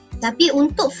 Tapi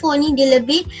untuk for ni dia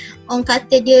lebih, orang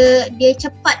kata dia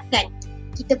cepatkan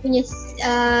kita punya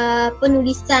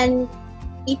penulisan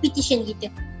repetition kita.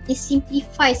 kita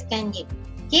simplifykan dia.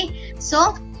 Okay,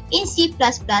 so in C++,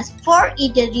 for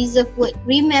is the reserved word.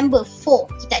 Remember, for.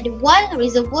 Kita ada one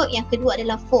reserved word, yang kedua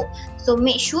adalah for. So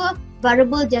make sure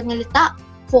variable jangan letak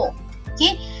for.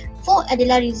 Okay, for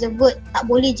adalah reserved word, tak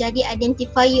boleh jadi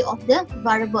identifier of the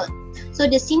variable.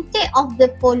 So the syntax of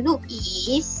the for loop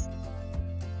is,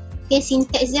 okay,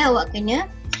 syntax dia awak kena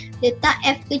letak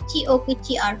F kecil, O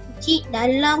kecil, R kecil.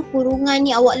 Dalam kurungan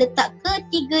ni awak letak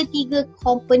ketiga-tiga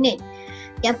komponen.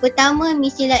 Yang pertama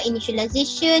mestilah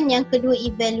initialization, yang kedua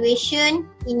evaluation,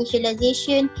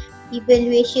 initialization,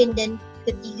 evaluation, dan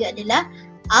ketiga adalah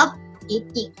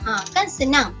updating. Kan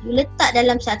senang, you letak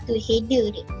dalam satu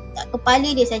header dia, kat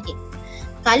kepala dia saja.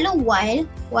 Kalau while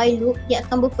loop dia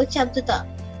akan berpecah, betul tak?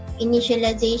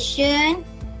 Initialization,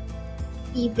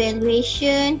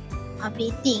 evaluation,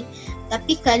 updating.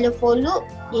 Tapi kalau for loop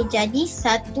dia jadi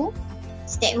satu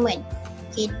statement.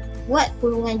 Okay, buat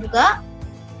kurungan juga,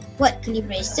 buat curly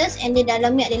braces, and then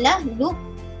dalamnya adalah loop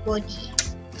body.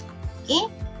 Okay,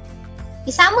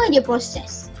 sama je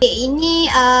proses. Okay, ini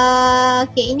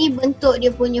bentuk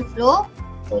dia punya flow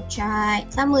chart.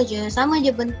 Sama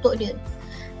je bentuk dia.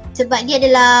 Sebab dia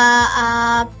adalah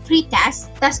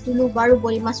pre-task, task dulu baru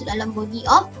boleh masuk dalam body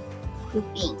of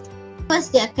looping.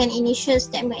 First dia akan initial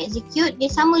statement execute, dia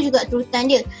sama juga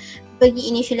turutan dia. Pergi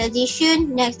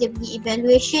initialization, next dia pergi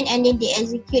evaluation, and then dia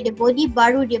execute the body,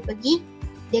 baru dia pergi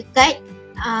dekat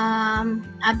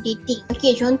updating.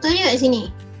 Okay, contoh dia kat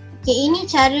sini. Okay, ini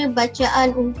cara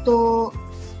bacaan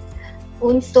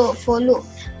untuk follow.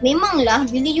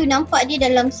 Memanglah bila you nampak dia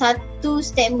dalam satu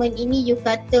statement ini, you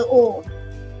kata, oh,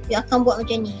 you akan buat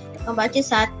macam ni. You akan baca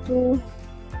 1, 2,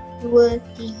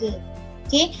 3.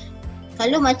 Okay,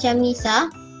 kalau macam ni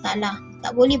salah.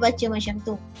 Tak boleh baca macam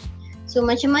tu. So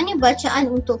macam mana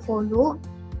bacaan untuk follow?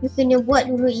 You kena buat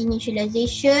dulu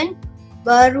initialization,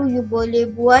 baru you boleh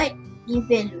buat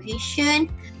evaluation.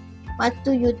 Lepas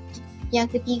tu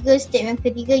step yang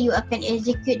ketiga you akan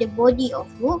execute the body of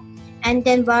loop, and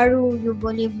then baru you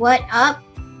boleh buat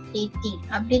updating.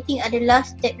 Updating adalah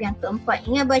step yang keempat.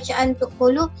 Ingat bacaan untuk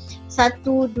follow 1,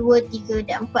 2, 3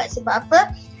 dan 4. Sebab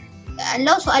apa?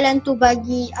 Kalau soalan tu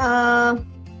bagi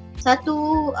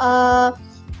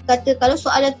kalau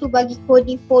soalan tu bagi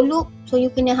coding follow, so you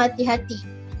kena hati-hati.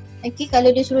 Okay, kalau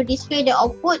dia suruh display the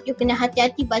output, you kena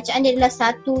hati-hati bacaan dia adalah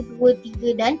 1, 2,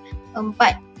 3 dan 4.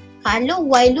 Kalau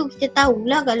while loop, kita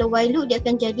tahulah kalau while loop dia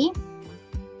akan jadi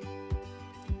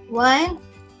while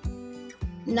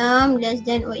 6 less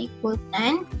than or equal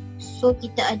 10. So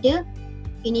kita ada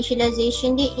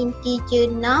initialization dia integer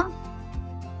 6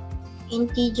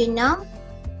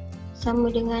 sama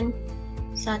dengan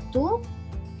 1.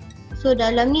 So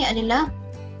dalam ni adalah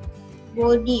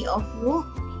body of loop.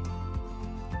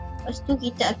 Lepas tu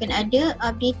kita akan ada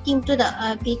updating, betul tak?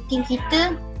 Updating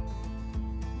kita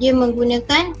dia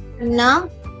menggunakan 6++.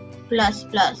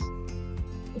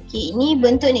 Okay, ini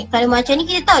bentuk ni. Kalau macam ni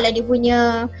kita tahulah dia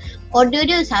punya order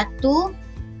dia 1, 2,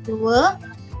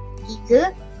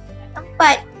 3,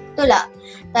 4. Betul tak?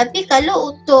 Tapi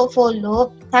kalau untuk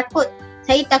follow,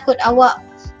 saya takut awak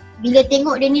bila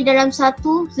tengok dia ni dalam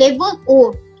satu level, oh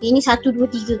ini 1, 2,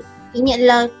 3. Ini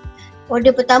adalah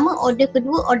order pertama, order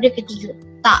kedua, order ketiga.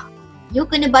 Tak. You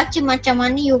kena baca macam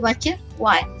mana you baca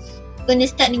while. Kena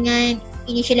start dengan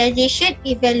initialization,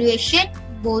 evaluation,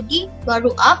 body,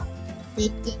 baru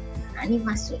updating. Ni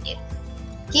masuk dia.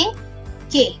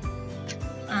 Okay.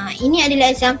 Ini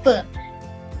adalah example.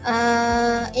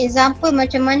 Example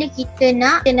macam mana kita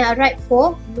nak write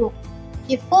for loop.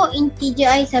 Okay, for integer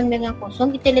i sama dengan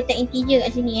 0, kita letak integer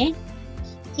kat sini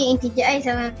Okay, integer i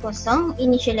sama dengan 0,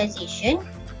 initialization.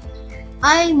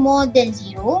 I more than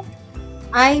 0,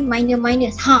 I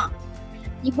minus.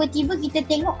 Tiba-tiba kita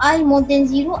tengok I more than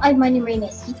 0, I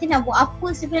minus. Kita nak buat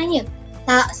apa sebenarnya?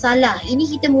 Tak salah.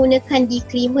 Ini kita menggunakan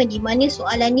decrement, di mana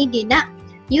soalan ni dia nak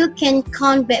you can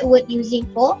count backward using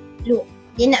for loop.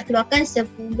 Dia nak keluarkan 10,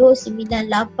 9,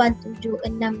 8, 7,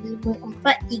 6, 5,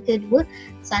 4, 3, 2,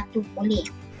 1 boleh.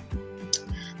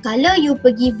 Kalau you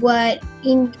pergi buat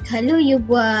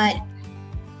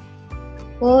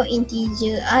for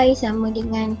integer i sama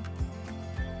dengan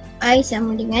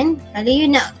kalau you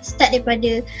nak start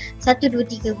daripada 1, 2,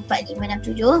 3, 4, 5,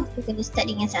 6, 7, you kena start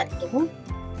dengan 1.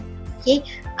 Okay,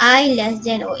 I less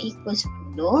than or equal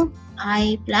 10,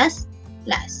 I plus.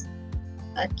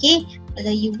 Okay,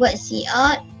 kalau you buat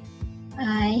cout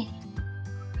I.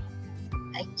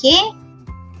 Okay,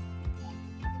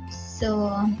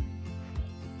 so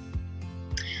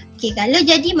okay, kalau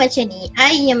jadi macam ni,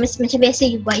 I yang macam biasa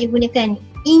you buat, you gunakan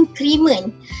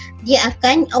increment. Dia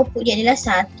akan output dia adalah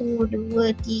 1,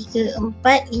 2, 3,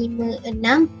 4, 5,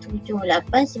 6, 7,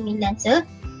 8, 9,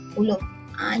 10.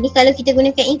 Ni kalau kita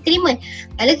gunakan increment.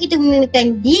 Kalau kita gunakan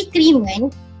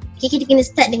decrement, okay, kita kena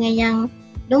start dengan yang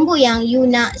nombor yang you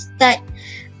nak start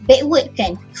backward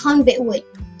kan, count backward.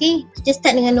 Okay, kita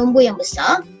start dengan nombor yang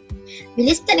besar.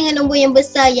 Bila start dengan nombor yang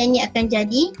besar, yang ni akan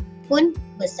jadi pun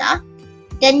besar.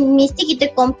 Dan mesti kita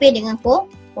compare dengan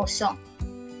kosong.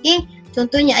 Okay,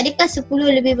 contohnya adakah 10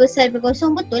 lebih besar daripada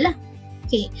kosong? Betul lah.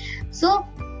 Okay, so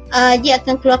dia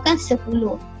akan keluarkan 10.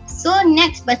 So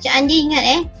next bacaan dia,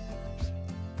 ingat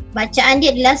bacaan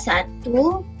dia adalah 1,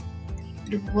 2,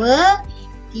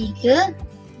 3,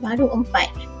 baru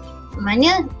 4.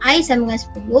 Mana I sama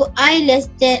dengan 10, I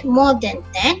less than more than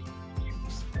 10.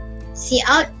 See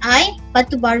out I,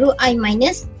 lepas tu baru I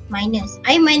minus.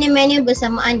 I minus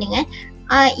bersamaan dengan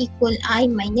I equal I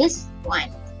minus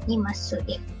 1. Ni maksud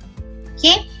dia.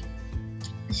 Okay.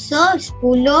 So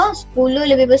 10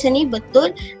 lebih besar ni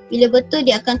betul. Bila betul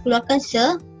dia akan keluarkan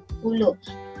 10.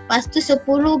 Lepas tu 10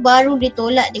 baru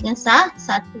ditolak dengan 1.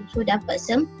 So dapat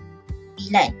 9.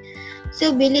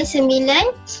 So bila 9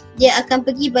 dia akan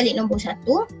pergi balik nombor 1.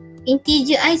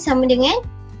 Integer I sama dengan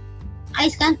I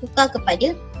sekarang tukar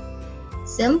kepada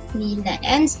 9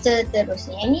 and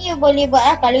seterusnya. Ini you boleh buat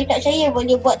lah. Kalau you tak percaya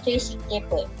boleh buat tracing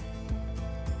table.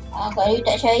 Kalau you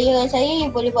tak percaya dengan saya,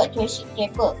 you boleh buat tracing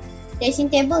table.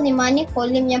 Tracing table ni mana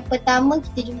kolom yang pertama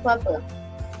kita jumpa apa?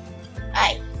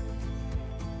 I.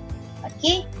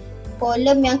 Okay.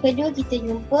 Kolom yang kedua kita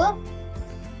jumpa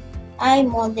I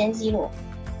more than 0.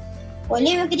 Kolom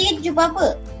yang ketiga kita jumpa apa?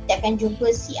 Kita akan jumpa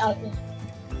C out ni.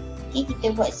 Okay,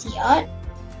 kita buat C out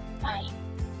I.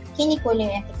 Okay, ni kolom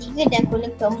yang ketiga dan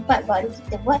kolom keempat baru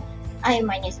kita buat I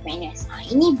minus.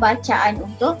 Ini bacaan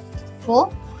untuk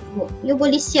loop. You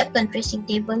boleh siapkan tracing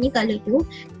table ni kalau you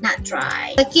nak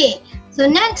try. Okay, so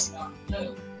next,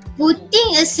 putting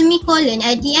a semicolon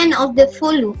at the end of the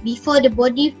for loop before the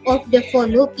body of the for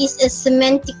loop is a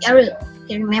semantic error.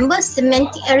 Okay, remember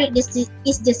semantic error is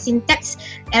the syntax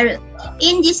error.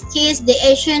 In this case, the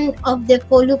action of the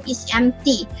for loop is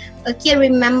empty. Okay,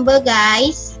 remember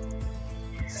guys.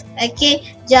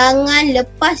 Okay, jangan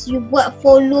lepas you buat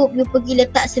for loop, you pergi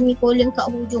letak semicolon kat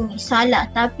hujung ni. Salah,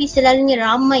 tapi selalunya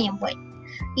ramai yang buat.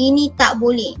 Ini tak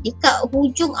boleh. Dekat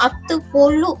hujung after for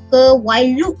loop ke while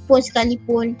loop pun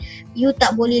sekalipun, you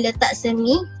tak boleh letak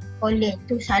semicolon.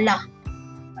 Tu salah.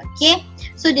 Okay,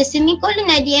 so the semicolon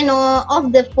at the end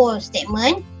of the for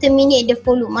statement terminate the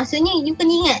for loop. Maksudnya you kena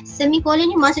ingat,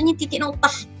 semicolon ni maksudnya titik nokta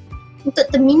untuk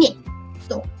terminate,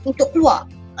 untuk keluar.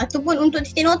 Ataupun untuk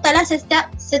titik nota lah setiap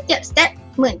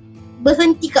statement.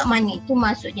 Berhenti kat mana, itu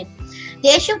maksudnya.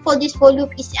 The action for this for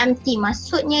loop is empty.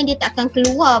 Maksudnya dia tak akan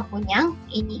keluar pun yang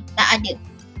ini. Tak ada.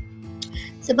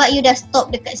 Sebab you dah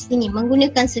stop dekat sini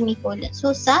menggunakan semicolon.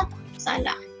 So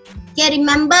salah. Okay,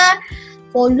 remember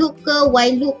for loop ke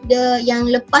while loop yang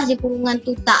lepas di kurungan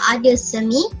tu tak ada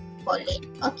semicolon.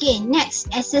 Okay, next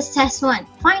exercise 1.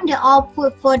 Find the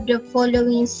output for the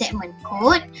following segment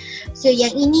code. So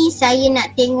yang ini saya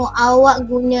nak tengok awak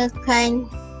gunakan,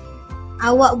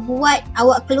 awak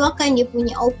keluarkan dia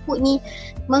punya output ni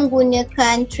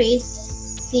menggunakan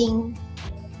tracing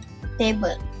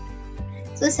table.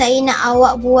 So saya nak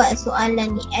awak buat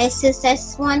soalan ni.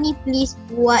 Exercise 1 ni please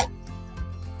buat.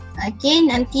 Okay,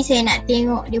 nanti saya nak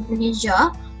tengok dia punya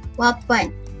jawapan.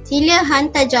 Sila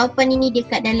hantar jawapan ini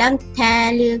dekat dalam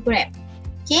Telegram.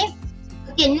 Okay.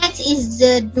 Okay, next is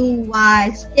the do while.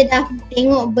 Kita dah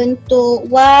tengok bentuk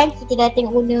while, kita dah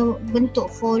tengok guna bentuk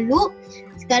for loop.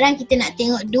 Sekarang kita nak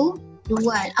tengok do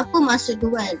while. Apa maksud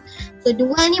do while? So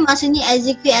do while ni maksudnya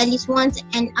execute at least once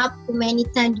and up to many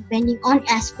times depending on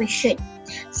expression.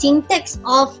 Syntax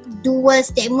of do while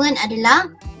statement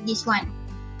adalah this one.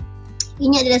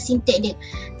 Ini adalah syntax dia.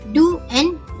 Do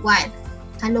and while.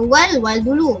 Kalau while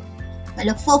dulu.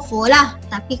 Kalau for lah.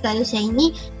 Tapi kalau saya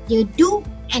ini, dia do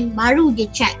and baru dia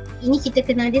check. Ini kita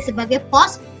kenal dia sebagai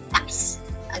post task.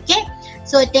 Okay.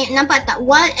 So nampak tak?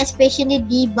 While expression dia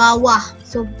di bawah.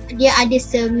 So dia ada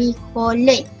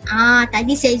semicolon.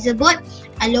 Tadi saya sebut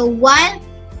kalau while,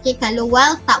 okay, kalau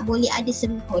while tak boleh ada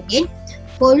semicolon.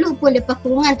 For loop pun lepas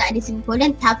kurungan tak ada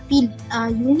semicolon. Tapi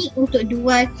unik untuk do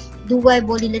while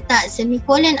boleh letak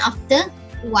semicolon after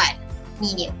while.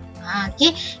 Ni dia.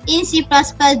 Okay, in C++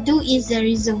 do is a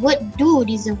reserved word. Do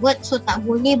reserved word, so tak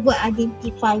boleh buat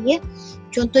identifier.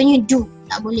 Contohnya do,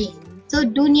 tak boleh. So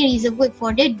do ni reserved word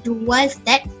for the do while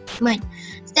statement.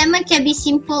 Statement can be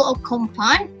simple or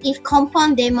compound. If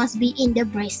compound, they must be in the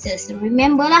braces. So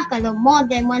remember lah, kalau more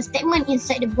than one statement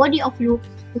inside the body of loop,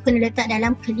 you kena letak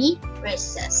dalam curly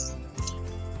braces.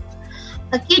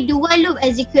 Okay, do while loop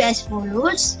execute as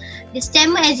follows. The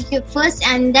statement execute first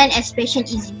and then expression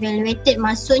is evaluated.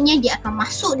 Maksudnya dia akan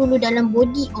masuk dulu dalam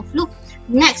body of loop.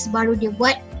 Next baru dia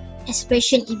buat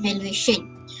expression evaluation.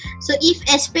 So if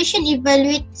expression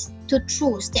evaluates to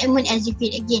true, statement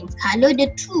execute again. Kalau dia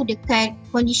true dekat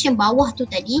condition bawah tu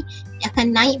tadi, dia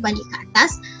akan naik balik ke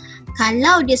atas.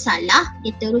 Kalau dia salah,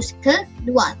 dia terus ke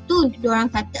luar. Tu diorang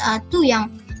kata, tu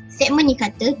yang statement ni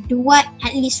kata, do what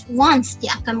at least once dia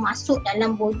akan masuk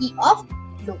dalam body of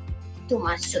loop. Itu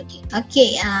maksud dia.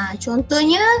 Okay,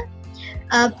 contohnya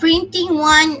printing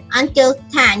 1 until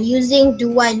 10 using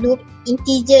do while loop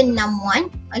integer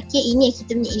num1. Okay, ini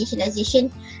kita punya initialization.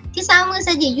 Okay, sama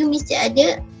saja, you mesti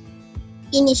ada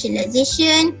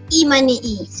initialization. E mana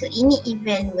E? So ini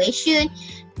evaluation,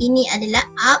 ini adalah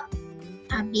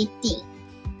updating.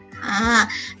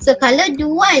 So kalau do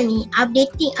while ni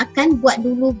updating akan buat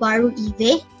dulu baru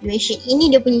evaluation.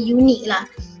 Ini dia punya unik lah.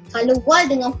 Kalau while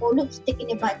dengan for loop kita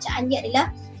kena bacaan dia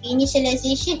adalah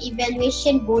initialization,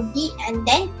 evaluation, body and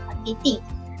then updating.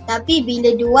 Tapi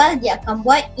bila do while dia akan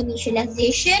buat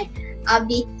initialization,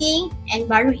 updating and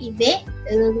baru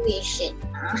evaluation.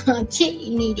 Okay,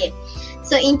 ini dia.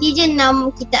 So integer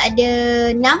num kita ada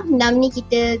 6. 6 ni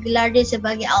kita gelar dia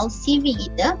sebagai LCV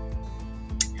kita.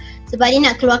 Sebab dia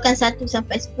nak keluarkan 1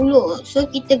 sampai 10. So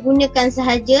kita gunakan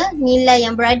sahaja nilai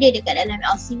yang berada dekat dalam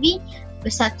LCV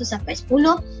ber-1 sampai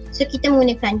 10. So kita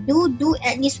menggunakan do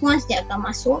at least once dia akan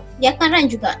masuk. Dia akan run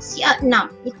juga siap 6.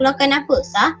 Dia keluarkan apa?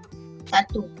 1.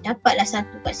 Dapatlah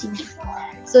 1 kat sini.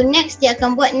 So next dia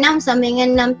akan buat 6 sama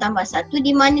dengan 6 tambah 1,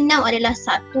 di mana 6 adalah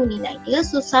 1 nilai dia.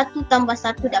 So 1 tambah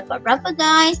 1 dapat berapa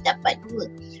guys? Dapat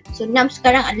 2. So 6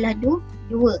 sekarang adalah 2.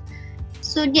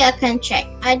 So dia akan check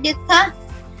adakah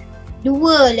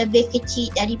 2 lebih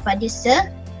kecil daripada 10.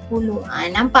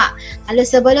 Nampak? Kalau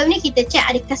sebelum ni kita check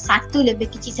adakah 1 lebih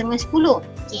kecil sama 10.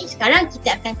 Okay, sekarang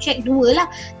kita akan check 2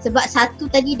 lah. Sebab 1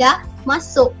 tadi dah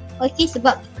masuk. Okay,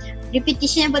 sebab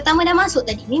repetition yang pertama dah masuk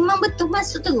tadi. Memang betul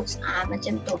masuk terus.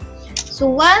 Macam tu. So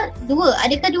while 2,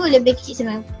 adakah 2 lebih kecil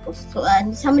sama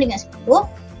dengan 10?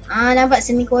 Nampak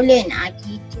semikolon.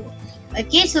 Gitu.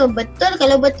 Okay, so betul.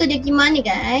 Kalau betul dia gimana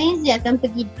guys? Dia akan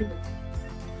pergi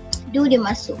do dia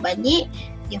masuk balik.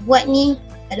 Dia buat ni.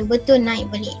 Kalau betul naik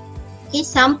balik. Okay,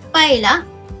 sampailah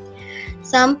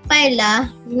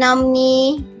 6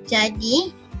 ni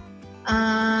jadi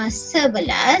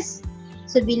 11.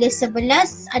 So bila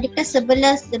 11, adakah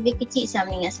 11 lebih kecil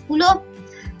sama dengan 10?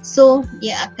 So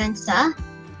dia akan salah.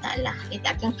 Dia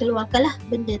tak akan keluarkanlah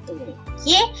benda tu.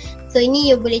 Okay, so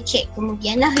ini you boleh check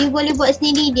kemudian lah. You boleh buat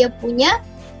sendiri dia punya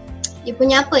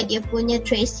apa? Dia punya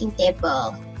tracing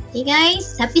table. Okay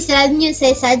guys, tapi selalunya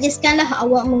saya suggestkan lah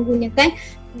awak menggunakan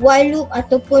while loop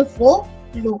ataupun for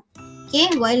loop. Okay,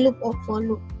 while loop or for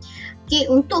loop. Okay,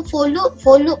 untuk for loop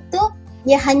tu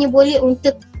dia hanya boleh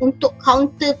untuk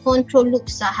counter control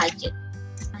loop sahaja.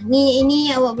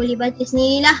 Ini awak boleh baca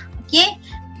sendirilah. Okay,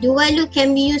 the while loop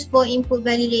can be used for input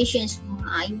validations.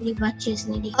 You boleh baca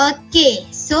sendiri. Okay,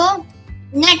 so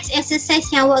next exercise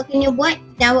yang awak kena buat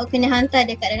dan awak kena hantar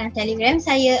dekat dalam Telegram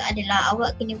saya adalah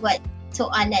awak kena buat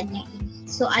soalan yang ini.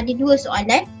 So ada 2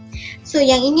 soalan. So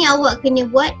yang ini awak kena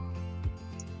buat.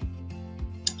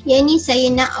 Yang ni saya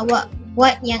nak awak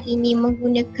buat yang ini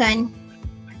menggunakan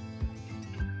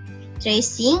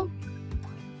tracing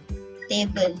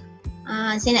table.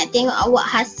 Saya nak tengok awak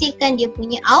hasilkan dia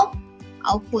punya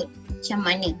output macam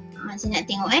mana. Saya nak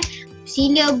tengok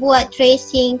sila buat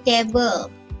tracing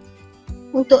table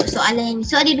untuk soalan ini.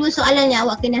 So ada 2 soalan yang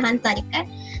awak kena hantar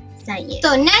dekat saya.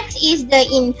 So next is the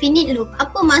infinite loop.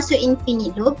 Apa maksud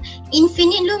infinite loop?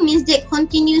 Infinite loop means that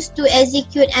continues to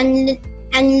execute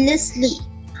endlessly.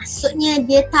 Maksudnya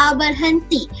dia tak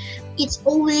berhenti. It's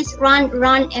always run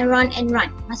and run.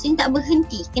 Maksudnya tak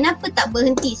berhenti. Kenapa tak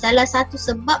berhenti? Salah satu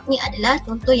sebab ni adalah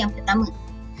contoh yang pertama.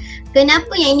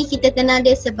 Kenapa yang ini kita kenal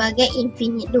dia sebagai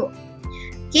infinite loop?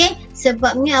 Okay,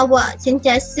 sebabnya awak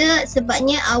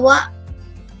sebabnya awak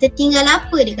tertinggal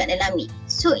apa dekat dalam ni.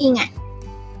 So ingat,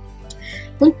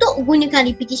 untuk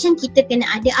gunakan repetition kita kena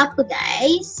ada apa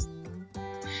guys?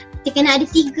 Kita kena ada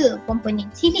 3 komponen.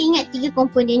 Sila ingat 3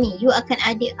 komponen ni. You akan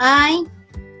ada I,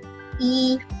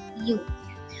 E, U.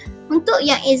 Untuk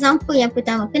yang example yang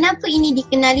pertama, kenapa ini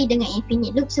dikenali dengan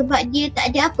infinite loop? Sebab dia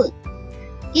tak ada apa?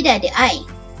 Dia dah ada I.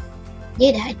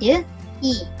 Dia dah ada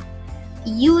E.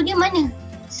 U dia mana?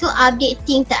 So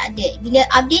updating tak ada. Bila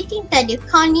updating tak ada,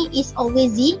 count ni is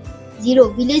always 0.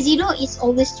 Bila 0 is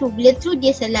always true. Bila true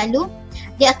dia selalu,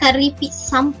 dia akan repeat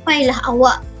sampailah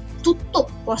awak tutup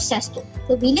proses tu.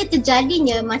 So bila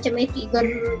terjadinya macam itu,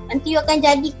 nanti you akan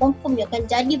jadi confirm, dia akan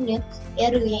jadi punya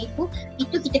error yang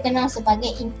itu kita kenal sebagai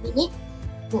infinite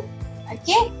loop.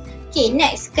 Okay,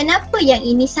 next, kenapa yang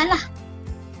ini salah?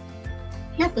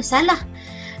 Kenapa salah?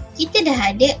 kita dah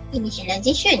ada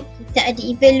initialization, kita ada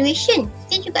evaluation,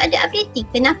 kita juga ada updating.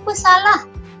 Kenapa salah?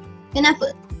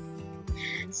 Kenapa?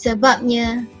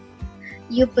 Sebabnya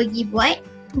you pergi buat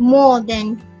more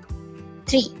than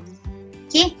 3.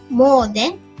 Okay, more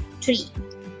than 3.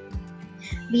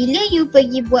 Bila you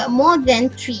pergi buat more than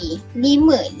 3,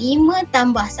 5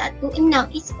 tambah 1, 6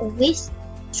 is always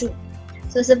true.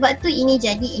 So sebab tu ini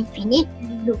jadi infinite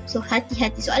loop. So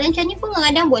hati-hati, soalan macam ni pun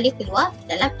kadang-kadang boleh keluar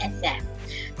dalam exam.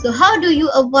 So how do you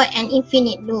avoid an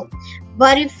infinite loop?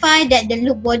 Verify that the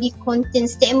loop body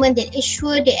contains statement that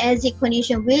assure the exit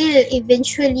condition will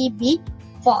eventually be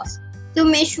false. So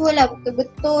make sure lah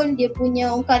betul-betul dia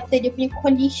punya, orang kata dia punya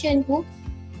condition tu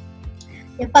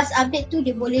lepas update tu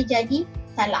dia boleh jadi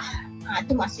salah.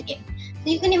 Tu maksud dia. So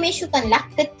you kena make sure kan lah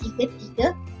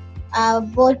ketiga-tiga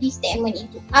body statement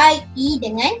itu, I.e.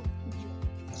 dengan you.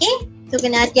 Okay, so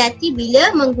kena hati-hati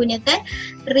bila menggunakan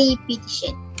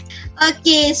repetition.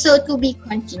 Okay, so to be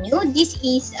continued, this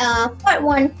is part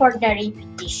 1 for the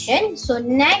repetition. So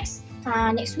next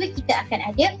week kita akan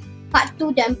ada part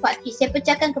 2 dan part 3. Saya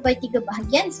pecahkan kepada 3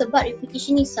 bahagian sebab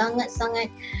repetition ni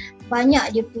sangat-sangat banyak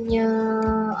dia punya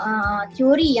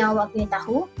teori yang awak kena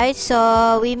tahu. Alright, so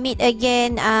we meet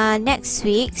again next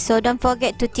week. So don't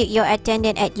forget to tick your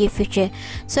attendance at YouFuture.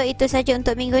 So itu saja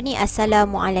untuk minggu ni.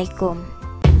 Assalamualaikum.